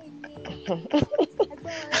 Finish.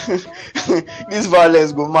 This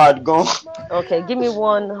violence go mad, gone. Okay, give me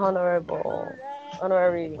one honorary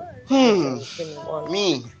Hmm. person. Give me one.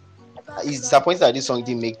 Me, it's disappointing that this song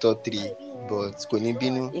didn't make top three, but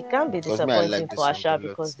Konibinu, It can be because me, I disappointing like for this song a Asha lot.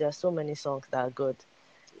 because there are so many songs that are good.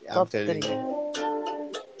 I'm Top telling three. you.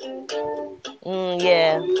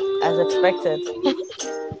 Yeah, as expected.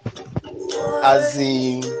 As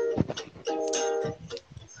in,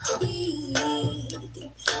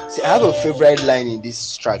 see, I have a favorite line in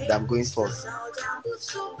this track that I'm going for.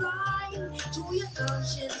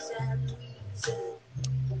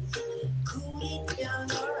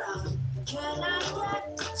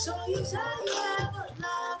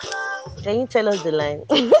 Can you tell us the line?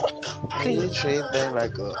 You Please. treat them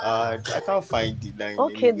like a I can't find the line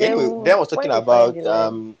Okay, anyway. Ben was talking when you find about the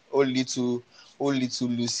line. old little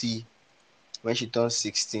Lucy when she turned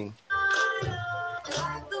 16.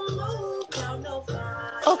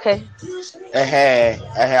 Okay.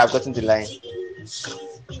 I've gotten the line.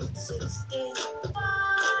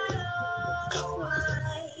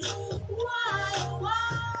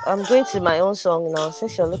 I'm going to my own song now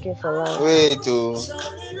since you're looking for line. Wait, oh.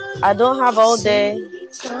 I don't have all day.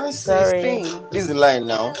 Sorry. This is the line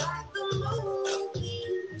now.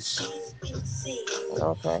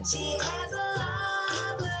 Okay.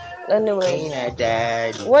 Anyway,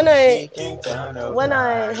 when When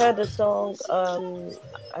I heard the song,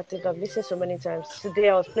 I think I've listened so many times. Today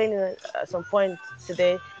I was playing it at some point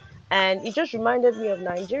today, and it just reminded me of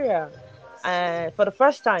Nigeria. For the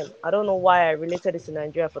first time, I don't know why I related it to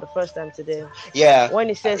Nigeria for the first time today. Yeah, When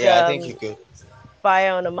it says yeah, I think you could.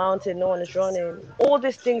 fire on a mountain, no one is running. All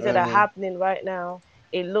these things that are Running. happening right now,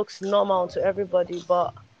 it looks normal to everybody,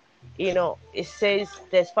 but it says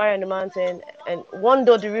there's fire in the mountain, and one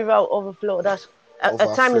day the river will overflow. That's a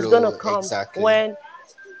time is gonna Overflow, come exactly. when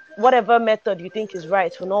whatever method you think is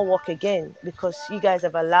right will not work again because you guys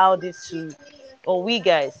have allowed it to, or we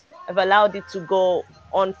guys have allowed it to go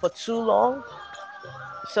on for too long.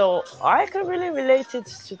 So I can really relate it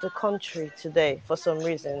to the country today for some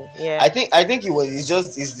reason. Yeah. I think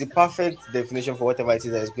it's the perfect definition for whatever it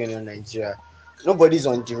is that is going on in Nigeria. Nobody's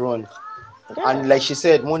on the run. Yeah. And like she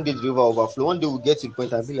said, one day the river overflow. One day we'll get to the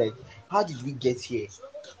point and be like, how did we get here?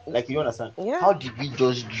 Like you understand? Yeah. How did we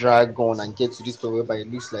just drag on and get to this point whereby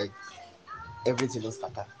it looks like everything is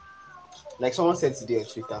scattered? Like someone said today on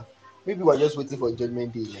Twitter, maybe we're just waiting for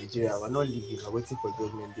Judgment Day in Nigeria. We're not living, we're waiting for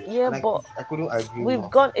Judgment Day. Yeah, And but I couldn't agree we've more.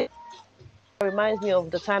 gone. It reminds me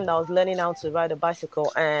of the time that I was learning how to ride a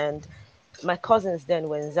bicycle, and my cousins then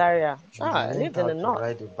were in Zaria. You I learned lived in how the to north.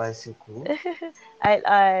 ride a bicycle?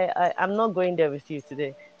 I'm not going there with you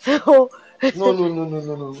today. So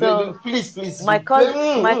No. so Please. my cousins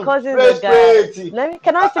are Press guys. it.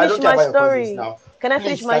 Can I I finish don't care my about your cousins story? now. Can I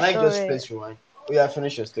finish Please, my can I just story? press rewind? Oh yeah,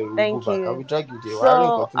 finish your story. We'll Thank go back. I you. will drag you there. We're having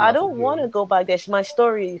a So continue I for don't want to you. go back there. It's my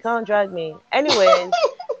story. You can't drag me. Anyways,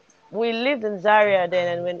 we lived in Zaria then,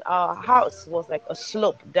 and when our house was like a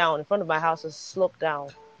slope down, in front of my house was a slope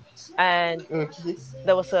down, and Okay.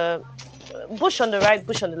 there was a bush on the right,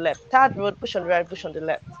 bush on the left, third road, bush on the right, bush on the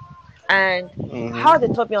left. And how they Mm-hmm.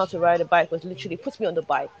 taught me how to ride a bike was literally put me on the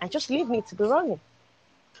bike and just leave me to be running.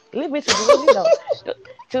 Leave me to be rolling down.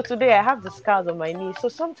 Till today, I have the scars on my knees. So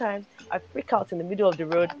sometimes I freak out in the middle of the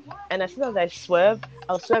road, and as soon as I swerve,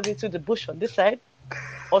 I'll swerve into the bush on this side,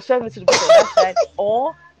 or swerve into the bush on that side,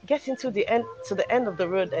 or get into the end of the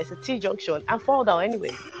road. There's a T junction and fall down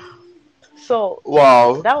anyway. So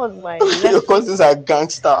Wow. that was my Your lesson. cousins are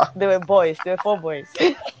gangster. They were boys. They were four boys.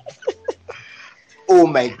 Oh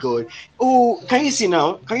my god. Oh, can you see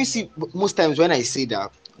now? Can you see most times when I say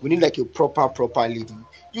that we need like a proper lady?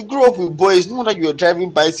 You grew up with boys, no wonder you're driving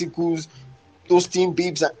bicycles, toasting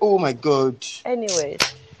babes, and oh my god. Anyways,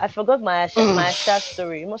 I forgot Mm. my Asha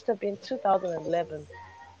story. It must have been 2011,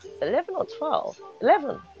 11 or 12,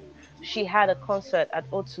 11. She had a concert at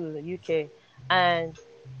O2 UK, and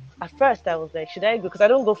at first I was like, should I go? Because I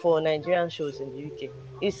don't go for Nigerian shows in the UK.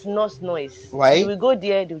 It's not noise. You Why? will go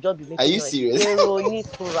there, they'll just be Are making you noise. serious? Pero, you need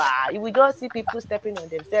fura. You will just see people stepping on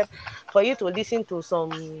themselves for you to listen to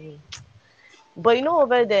some. But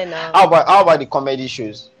over there now, How about the comedy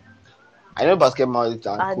shows? I know basketball and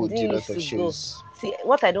I co do a didn't lot used of to go. shows. See,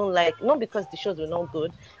 what I don't like, not because the shows were not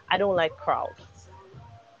good, I don't like crowd.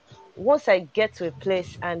 Once I get to a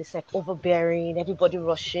place and it's like overbearing, everybody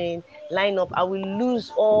rushing, line up, I will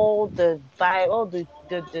lose all the vibe, all the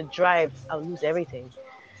drive. I'll lose everything.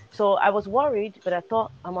 So I was worried, but I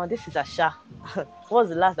thought, this is Asha. What's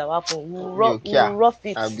the last that will happen? You care, We'll rough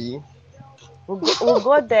it. Abi. We'll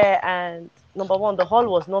go there, and number one, the hall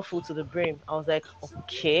was not full to the brim. I was like,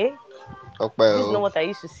 okay, this is not Okay. what I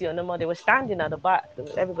used to see on normal. They were standing at the back.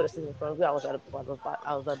 Everybody was sitting in front. I was at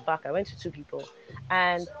the back. I went to two people,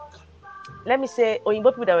 and let me say,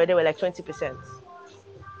 Oyinbo people that were there were like 20%.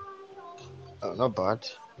 Oh, not bad.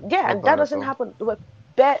 Yeah, Not and that bad at doesn't all. happen. There were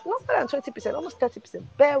bare, not more than 20%, almost 30%,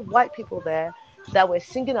 bare white people there that were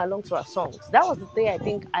singing along to our songs. That was the day I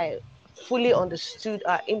think I fully understood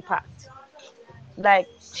our impact. Like,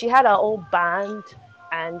 she had her own band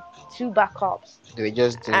and two backups, They were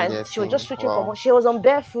just doing and their she was just thing. switching from Wow. one. She was on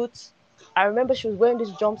barefoot. I remember she was wearing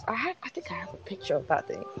these jumps. I think I have a picture of that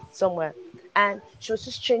thing somewhere. And she was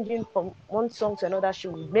just changing from one song to another. She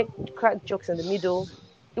would make crack jokes in the middle.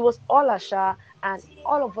 It was all Asha, and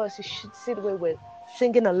all of us, you should see the way we're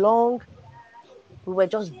singing along. We were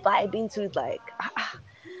just vibing to it, like,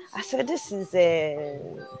 I said, this is a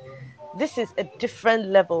different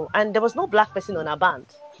level, and there was no black person on our band.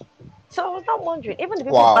 So I was not wondering, even the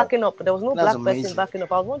people Wow. backing up, there was no That's black person amazing. backing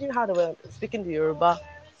up. I was wondering how they were speaking the Yoruba,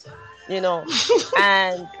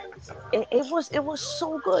 and it was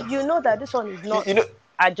so good. You know that this one is You, not. you know,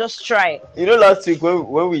 I just tried. last week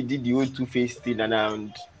when we did the old Two-Face thing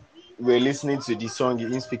and we were listening to the song,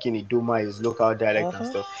 him speaking Idoma, his local dialect and Mm-hmm.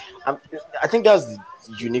 stuff. I think that's the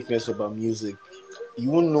uniqueness about music. You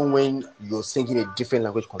won't know when you're singing a different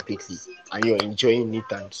language completely and you're enjoying it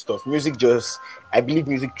and stuff. I believe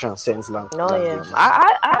music transcends No, yeah, languages.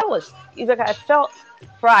 I was. It's like I felt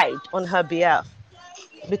pride on her behalf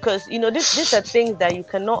because these are things that you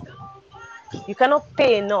cannot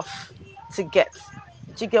pay enough to get.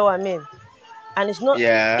 Do you get what I mean? And it's not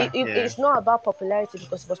Yeah, yeah. it's not about popularity,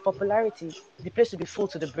 because if it was popularity, the place would be full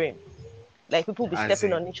to the brim. Like, people would be As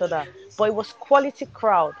stepping in, on each other. But it was quality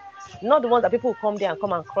crowd, not the ones that people would come there and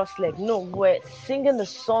come and cross leg. No, we're singing the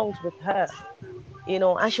songs with her.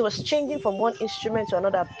 And she was changing from one instrument to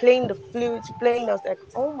another, playing the flute, playing. I was like,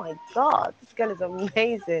 oh my god, this girl is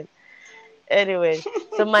amazing. Anyways,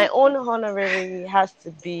 so my own honorary has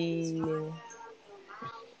to be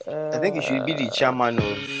I think you should be the uh chairman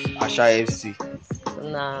of Asha FC.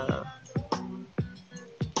 nah.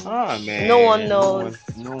 Ah No one man, knows.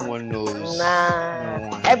 no one knows. No Nah.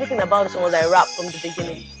 one Everything about this one was like knows. rap from the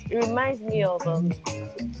beginning. It reminds me of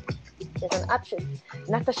there's an actress,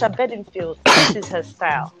 Natasha Bedingfield. This is her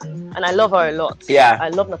style, and I love her a lot. Yeah, I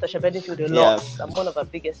love Natasha Bedingfield a lot. yeah. I'm one of her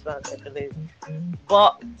biggest fans, I believe.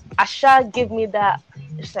 But Asha gave me that.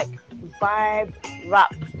 It's like vibe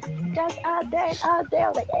rap. Just out there. I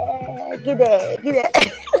was like, get it.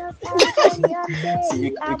 See,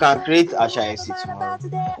 you can create Asha FC tomorrow.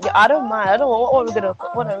 Yeah, I don't mind. I don't. What are we going to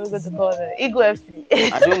call it? Ego FC.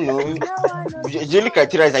 I don't know. The only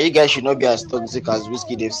criteria is that you guys should not be as toxic as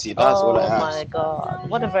Whiskey FC. That's all I Oh ask. my god.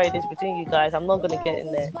 Whatever it is between you guys, I'm not gonna get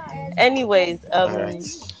in there. Anyways, All right.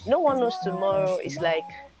 no one knows tomorrow is like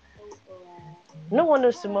no one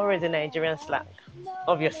knows tomorrow is a Nigerian slang,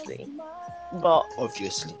 obviously. But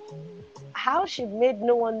Obviously. how she made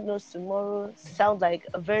no one knows tomorrow sound like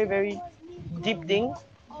a very, very deep thing.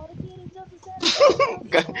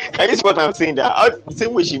 Can you see what I'm saying? The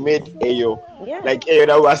same way she made Ayo, Yeah. like Ayo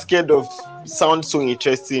that was scared of sound so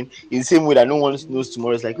interesting. In the same way that no one knows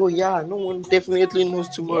tomorrow. It's like, oh yeah, no one definitely knows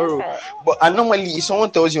tomorrow. Yeah. But normally, if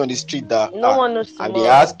someone tells you on the street that No one knows and they tomorrow.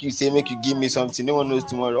 ask you, say, make you give me something, no one knows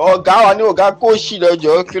tomorrow. Oh, God, I know, God, go shit,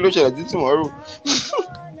 kilo shit, tomorrow.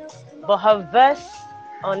 But her verse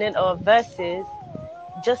on it, or verses,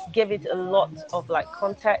 just gave it a lot of like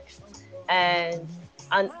context, and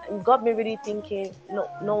got me really thinking.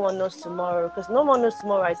 No one knows tomorrow, because no one knows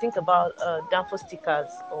tomorrow. I think about Danfo stickers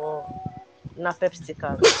or Napep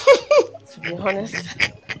stickers. To be honest,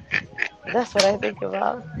 that's what I think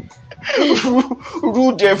about.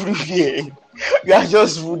 Rude everywhere. You are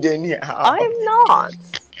just rude anyhow.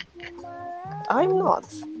 I'm not.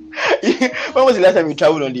 When was the last time you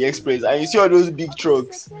traveled on the express and you see all those big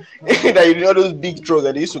trucks? That you know all those big trucks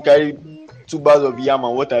that they used to carry 2 bags of yam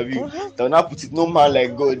and what have you. Mhm. They'll now put it no man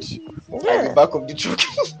like God at the Yeah. back of the truck.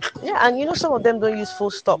 Yeah, and some of them don't use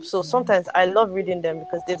full stop. So sometimes I love reading them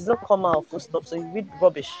because there's no comma or full stop. So you read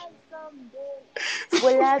rubbish.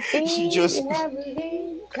 Well, I've She just been in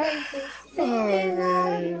every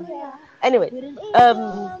Anyway,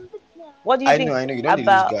 what do you I think know, you don't lose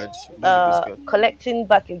about God. You don't lose God. collecting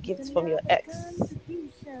back your gifts from your ex?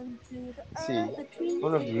 See,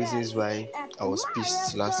 one of the reasons why I was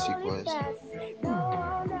pissed last week was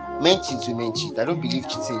men cheat to men cheat. I don't believe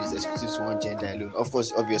cheating is exclusive to one gender alone. Of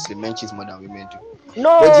course, obviously, men cheat more than women do.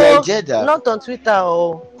 No, But the idea that not on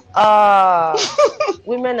Twitter. We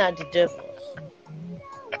Women are the devil.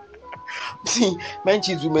 See, men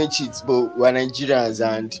cheat, women cheat, but we're Nigerians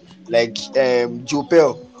and like Joe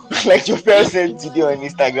Pell, like Joe Pell said today on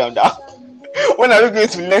Instagram that when are we going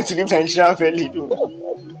to learn to live Nigerian fairly?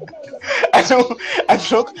 I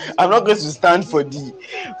don't, I'm not going to stand for the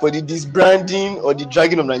disbranding or the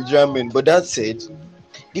dragging of Nigerian men. But that said,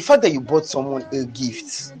 the fact that you bought someone a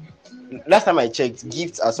gift, last time I checked,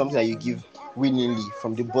 gifts are something that you give willingly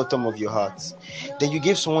from the bottom of your heart. Then you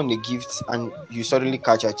give someone a gift and you suddenly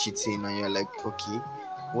catch her cheating and you're like, okay,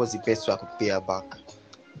 what's the best way I could pay her back?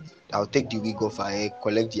 I'll take the wig off her head,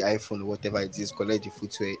 collect the iPhone, whatever it is, collect the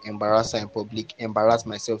footwear, embarrass her in public, embarrass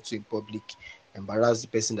myself too in public, embarrass the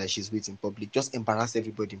person that she's with in public, just embarrass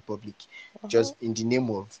everybody in public, just in the name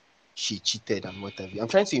of she cheated and whatever. I'm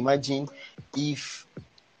trying to imagine if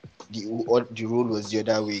the role was the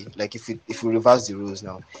other way, like if we reverse the roles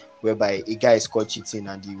now, whereby a guy is caught cheating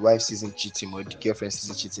and the wife sees him cheating or the girlfriend sees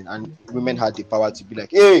him cheating, and women had the power to be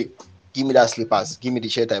like, hey, give me that slippers, give me the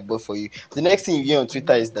shirt I bought for you. The next thing you hear on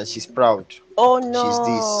Twitter is that she's proud. Oh no,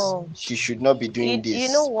 she's this, she should not be doing this.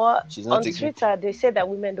 You know what? She's not on Twitter they say that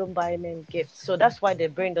women don't buy men gifts, so that's why their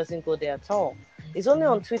brain doesn't go there at all. It's only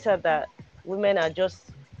on Twitter that women are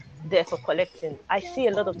just there for collecting. I see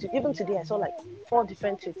a lot of tweets. Even today I saw like 4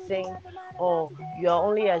 different tweets saying, oh, you are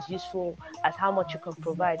only as useful as how much you can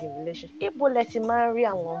provide in relationship. People let him marry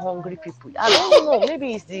and hungry people. I don't know,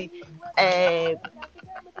 maybe it's the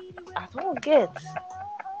I don't get.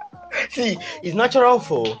 See, it's natural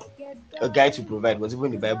for a guy to provide, but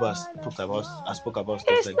even the Bible has spoke about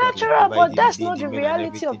stuff it's like natural, that. but that's not the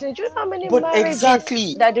reality of the. Do you know how many but marriages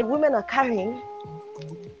exactly that the women are carrying?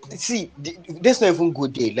 See, let's not even go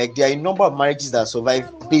there. Like, there are a number of marriages that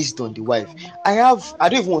survive based on the wife. I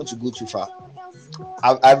don't even want to go too far.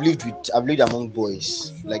 I've lived among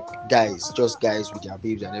boys, like guys, just guys with their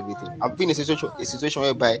babes and everything. I've been in a situation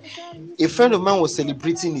whereby a friend of mine was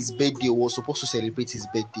celebrating his birthday, or was supposed to celebrate his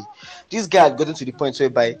birthday. This guy had gotten to the point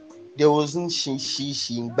whereby there wasn't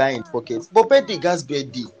she buying pockets. But birthday, guy's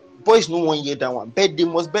birthday. Boys no one year that one. Birthday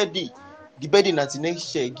must birthday. The birthday not the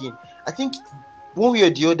next year again. I think one way or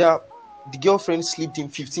the other, the girlfriend slipped in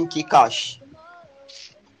 15k cash.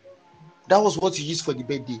 That was what he used for the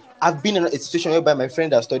birthday. I've been in a situation whereby my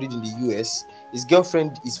friend that studied in the US, his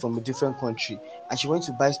girlfriend is from a different country, and she went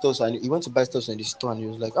to buy stuff, and he went to buy stuff in the store, and he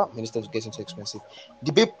was like, oh, many stuff is getting too expensive.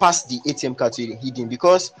 The babe passed the ATM card to him,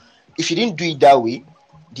 because if she didn't do it that way,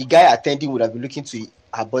 the guy attending would have been looking to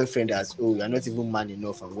her boyfriend as, oh, you're not even man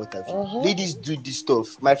enough and what have you. Ladies do this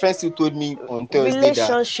stuff. My friend still told me on Thursday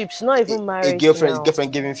relationships, that not even marriage. His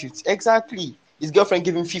girlfriend gave him 50. Exactly. His girlfriend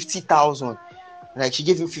gave him 50,000. Like, she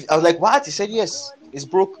gave him 50. I was like, what? He said yes. His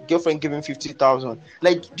broke girlfriend gave him 50,000.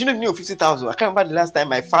 Like, do you know 50,000? I can't remember the last time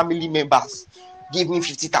my family members gave me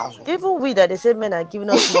 50,000. Even we that they said men are giving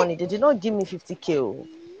us money, they did not give me 50k.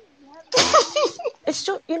 It's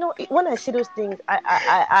just, when I see those things,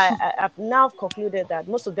 I've now concluded that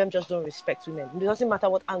most of them just don't respect women. It doesn't matter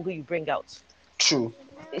what angle you bring out. True.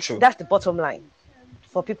 That's the bottom line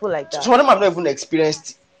for people like that. Some of them have not even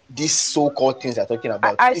experienced these so-called things they're talking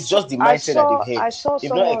about. It's just the mindset that they've had. I saw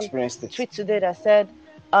someone tweet today that said,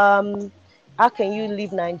 how can you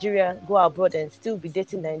leave Nigeria, go abroad and still be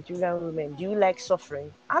dating Nigerian women? Do you like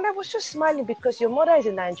suffering? And I was just smiling because your mother is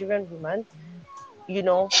a Nigerian woman.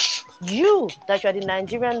 You that you are the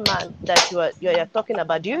Nigerian man that you're talking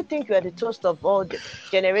about, do you think you are the toast of all the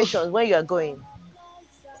generations where you are going?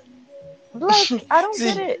 Like, I don't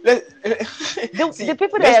get it. The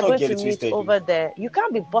people that are going to meet over there, you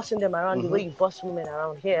can't be bossing them around the way you boss women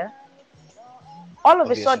around here. All of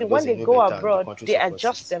a sudden, when they go abroad, they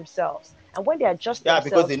adjust themselves. And when they adjust themselves,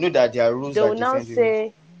 because they know that their rules they will now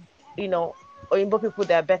say, Oyinbo people,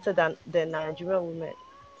 they are better than the Nigerian women.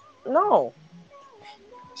 No.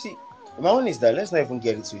 See, my own is that let's not even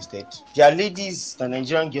get it twisted. There are ladies, the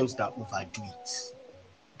Nigerian girls that overdo it.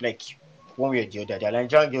 Like, one way or the other, there are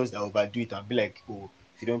Nigerian girls that overdo it and be like, oh,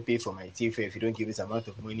 if you don't pay for my tea fare, if you don't give this amount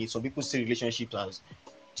of money. Some people see relationships as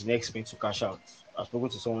the next thing to cash out. I've spoken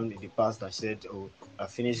to someone in the past that said, oh, I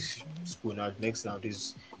finished school now, next now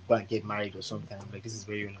this go and get married or something. I'm like, this is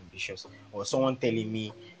very unambitious. Or someone telling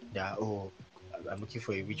me that, oh, I'm looking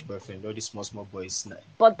for a rich boyfriend, all these small boys.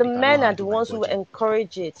 But the men are the ones who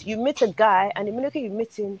encourage it. You meet a guy, and immediately you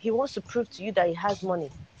meet him, he wants to prove to you that he has money.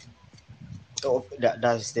 Oh,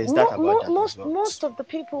 there's that about that most, as well. Most of the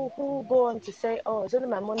people who go on to say, oh, it's only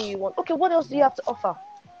my money you want. Okay, what else do you have to offer?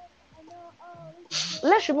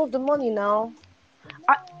 Let's remove the money now.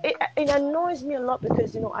 It annoys me a lot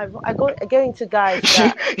because, I get into guys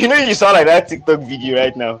that... you sound like that TikTok video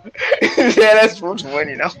right now. Yeah, let's remove the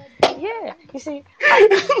money now. Yeah, you see,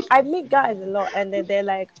 I meet guys a lot, and then they're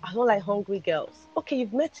like, I don't like hungry girls. Okay,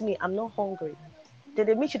 you've met me. I'm not hungry. Then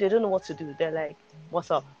they meet you. They don't know what to do. They're like,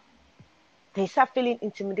 what's up? They start feeling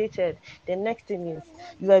intimidated. The next thing is,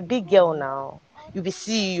 you're a big girl now. You be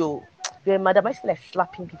CEO. You're a madam. I feel like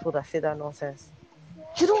slapping people that say that nonsense.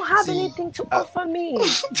 You don't have See, anything to offer me.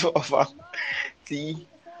 to offer. See,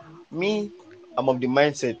 me, I'm of the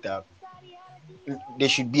mindset that there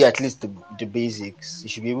should be at least the basics. You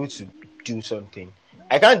should be able to do something.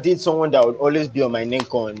 I can't date someone that would always be on my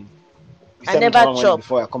neck on. You I send me never travel money chop.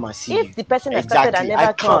 before I come and see If you. the person that started and Exactly. I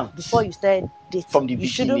never chop can't. before you started From dating, the you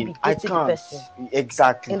shouldn't beginning. be I dating the can't. person in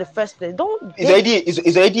Exactly. the first place. Don't It's date. already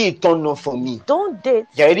it's already a turn off for me. Don't date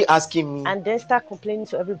You're already asking me. and then start complaining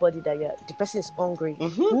to everybody that the person is hungry.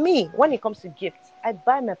 Mm-hmm. Me, when it comes to gifts, I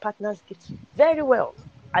buy my partner's gifts very well.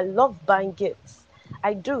 I love buying gifts.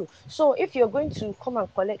 I do. So if you're going to come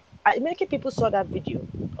and collect, many people saw that video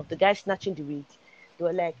of the guy snatching the wig. They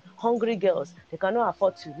were like, hungry girls, they cannot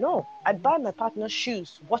afford to. No, I buy my partner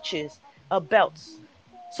shoes, watches, belts.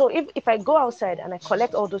 So if I go outside and I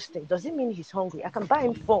collect all those things, does it mean he's hungry? I can buy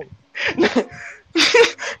him phone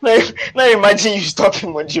now imagine you stop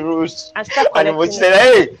him on the road and start and he was collecting say, it.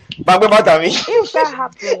 hey, back about me. If that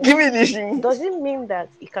happens, Give me this shoe. does it mean that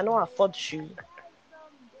he cannot afford shoe?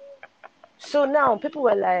 So now people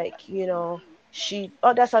were like,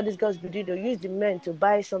 that's how these girls be doing. They use the men to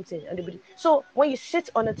buy something, and so when you sit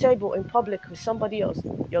on a table in public with somebody else,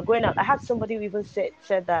 you're going out. I had somebody who even said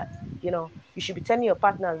that, you should be telling your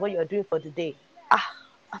partners what you're doing for the day.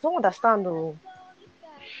 I don't understand though.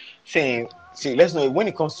 See, let's know when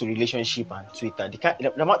it comes to relationship and Twitter, they can't.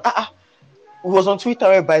 It was on Twitter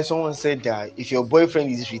whereby someone said that if your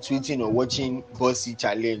boyfriend is retweeting or watching Bossy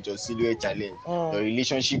Challenge or Silhouette Challenge, your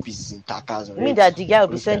relationship is in tatters You mean already. that the guy will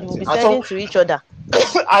be sending to each other?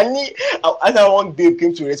 After one babe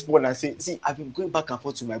came to respond and say, see, I've been going back and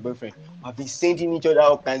forth to my boyfriend. I've been sending each other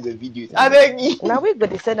all kinds of videos. I beg you. Now we go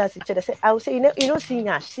they send us each other. Say, I will say, you know, see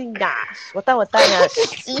Nash. What Nash?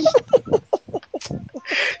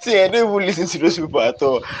 See, I don't even listen to those people at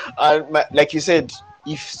all. And like you said,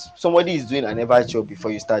 if somebody is doing an ever job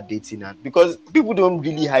before you start dating, and because people don't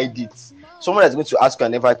really hide it, someone that's going to ask you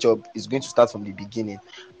an ever job is going to start from the beginning.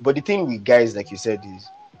 But the thing with guys, like you said, is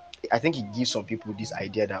I think it gives some people this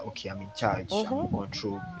idea that okay, I'm in charge, I'm in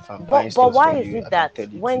control. If I'm buying But stuff for why is you, it I can that tell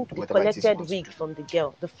you when to they whatever it is you collected want to wig do. from the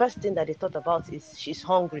girl, the first thing that they thought about is she's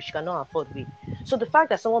hungry, she cannot afford wig. So the fact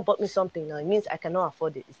that someone bought me something now, it means I cannot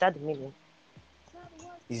afford it. Is that the meaning?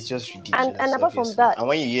 It's just And ridiculous, apart from obviously. that, And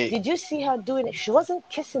when you hear, did you see her doing it? She wasn't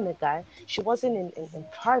kissing the guy. She wasn't in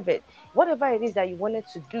private. Whatever it is that you wanted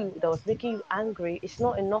to do that was making you angry, it's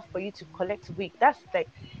not enough for you to collect wig. That's like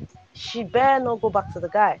she better not go back to the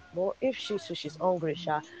guy. Well, if she's hungry,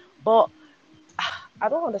 sha. But I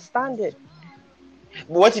don't understand it. but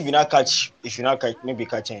what if you not catch, maybe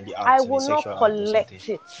catch her in the I act, in the will not sexual act or something? collect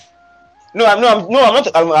it. No, I'm not.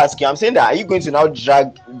 I'm asking. I'm saying that are you going to now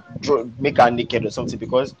make her naked or something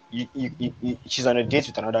because she's on a date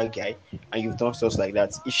with another guy and you've done stuff like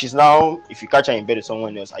that? If you catch her in bed with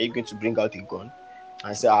someone else, are you going to bring out a gun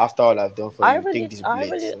and say after all I've done for you, take this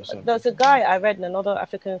bullet or something? There's a guy I read in another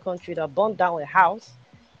African country that burned down a house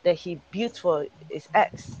that he built for his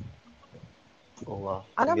ex. Oh wow,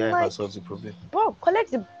 And the I'm guy like, has solved the problem. bro,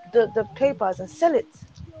 collect the papers and sell it.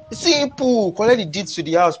 Simple. Collect the deeds to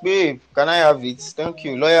the house, babe. Can I have it? Thank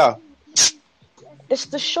you, lawyer. It's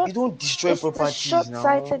the short You don't destroy it's the properties now.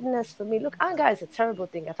 short-sightedness for me. Look, anger is a terrible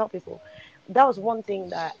thing. I tell people that was one thing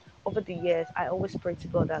that over the years I always pray to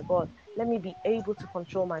God that God let me be able to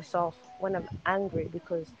control myself when I'm angry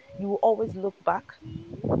because you will always look back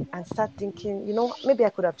and start thinking, maybe I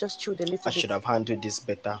could have just chilled a I little bit. should have handled this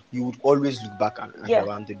better. You would always look back and I should Yeah. have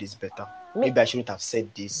handled this better. May- Maybe I shouldn't have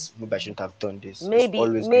said this. Maybe I shouldn't have done this. It's maybe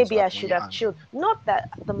always going to maybe I happen when should you're have angry. chilled. Not that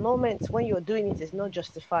the moment when you're doing it is not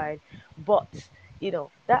justified, but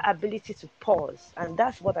that ability to pause, and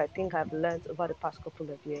that's what I think I've learned over the past couple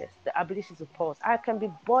of years. The ability to pause. I can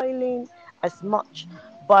be boiling as much,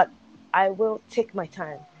 but I will take my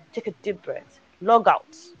time, take a deep breath, log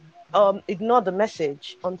out, ignore the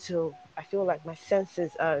message until I feel like my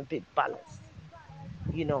senses are a bit balanced.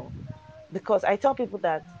 You know, because I tell people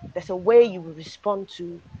that there's a way you will respond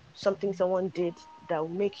to something someone did that will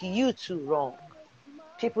make you too wrong.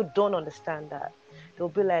 People don't understand that. They'll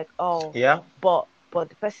be like, oh, Yeah, but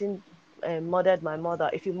the person murdered my mother.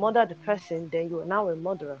 If you murder the person, then you are now a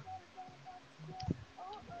murderer.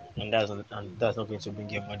 and that's not going to bring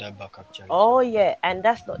your mother back actually. Oh yeah, and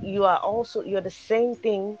that's not. You're the same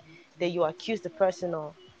thing that you accuse the person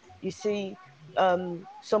of. You see,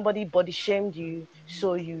 somebody body shamed you,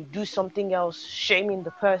 so you do something else shaming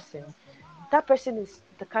the person. That person is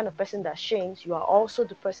the kind of person that shames. You are also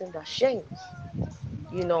the person that shames.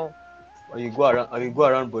 You know, Or you go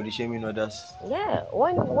around body shaming others. yeah.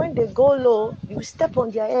 When they go low, you step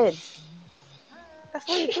on their heads. That's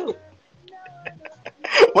what you do.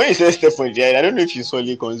 When you say step on Jared, I don't know if you saw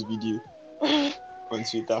Lakon's video on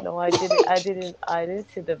Twitter. No, I didn't. I didn't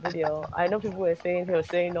see the video. I know people were saying he was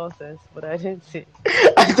saying nonsense, but I didn't see.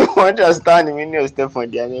 I don't understand the meaning of step on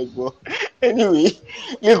their neck, but anyway,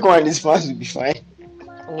 Lakon and his fans will be fine.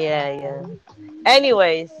 Yeah, yeah.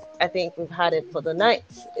 Anyways, I think we've had it for the night.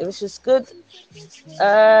 It was just good.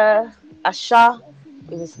 Asha.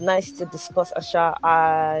 It was nice to discuss Asha.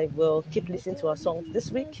 I will keep listening to her songs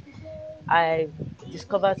this week. I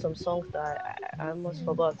discovered some songs that I almost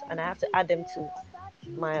forgot, and I have to add them to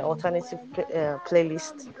my alternative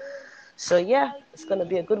playlist. So yeah, it's gonna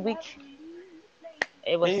be a good week.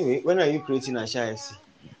 It was. Anyway, when are you creating a Sha FC?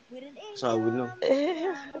 So I will know.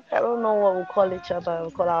 I don't know what we'll call each other.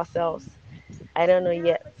 We'll call ourselves. I don't know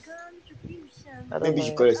yet. I don't Maybe know you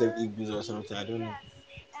should call yet. yourself Eagles or something. I don't know.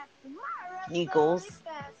 Eagles.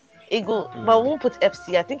 Eagle, but we Mm. won't put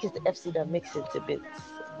FC. I think it's the FC that makes it a bit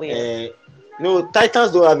weird. Uh, no,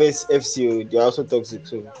 Titans don't have FC. They are also toxic.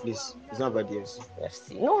 So please, it's not about the FC.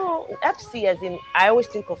 FC. No, FC as in I always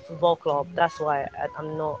think of football club. That's why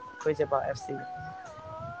I'm not crazy about FC.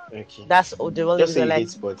 Okay. That's the only Just say reason. you Like hate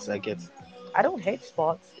sports. I get. I don't hate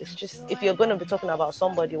sports. It's just if you're gonna be talking about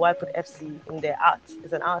somebody, why put FC in their art?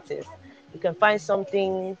 As an artist, you can find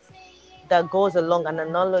something that goes along an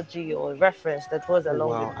analogy or a reference that goes Oh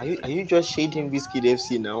along with. wow, are you just shading Biscuit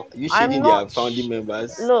FC now? Are you I'm shading their not. founding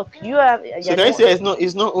members? Look, you have. So You're the can I one. say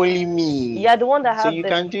it's not only me. You're the one that So have you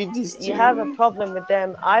the. can do this You have a too. problem with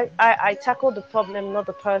them. I tackle the problem, not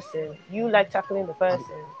the person. You like tackling the I'm,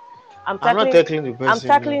 person. I'm I'm not tackling. tackling the I'm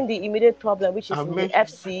person. No. tackling the immediate problem, which is I'm in the meant.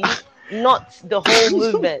 FC, not the whole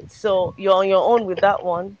movement. So you're on your own with that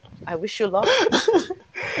one. I wish you luck.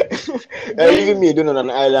 You're leaving me alone on an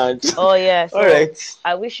island. Oh yeah. All So right.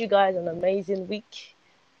 I wish you guys an amazing week,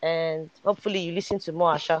 and hopefully you listen to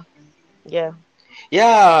more Asha. Yeah.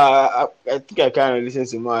 Yeah, I think I kind of listen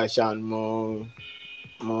to more Asha and more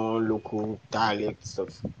local dialect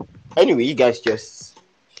stuff. Anyway, you guys just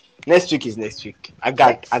next week is next week. I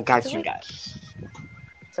got Next you week. guys.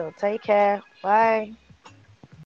 So take care. Bye.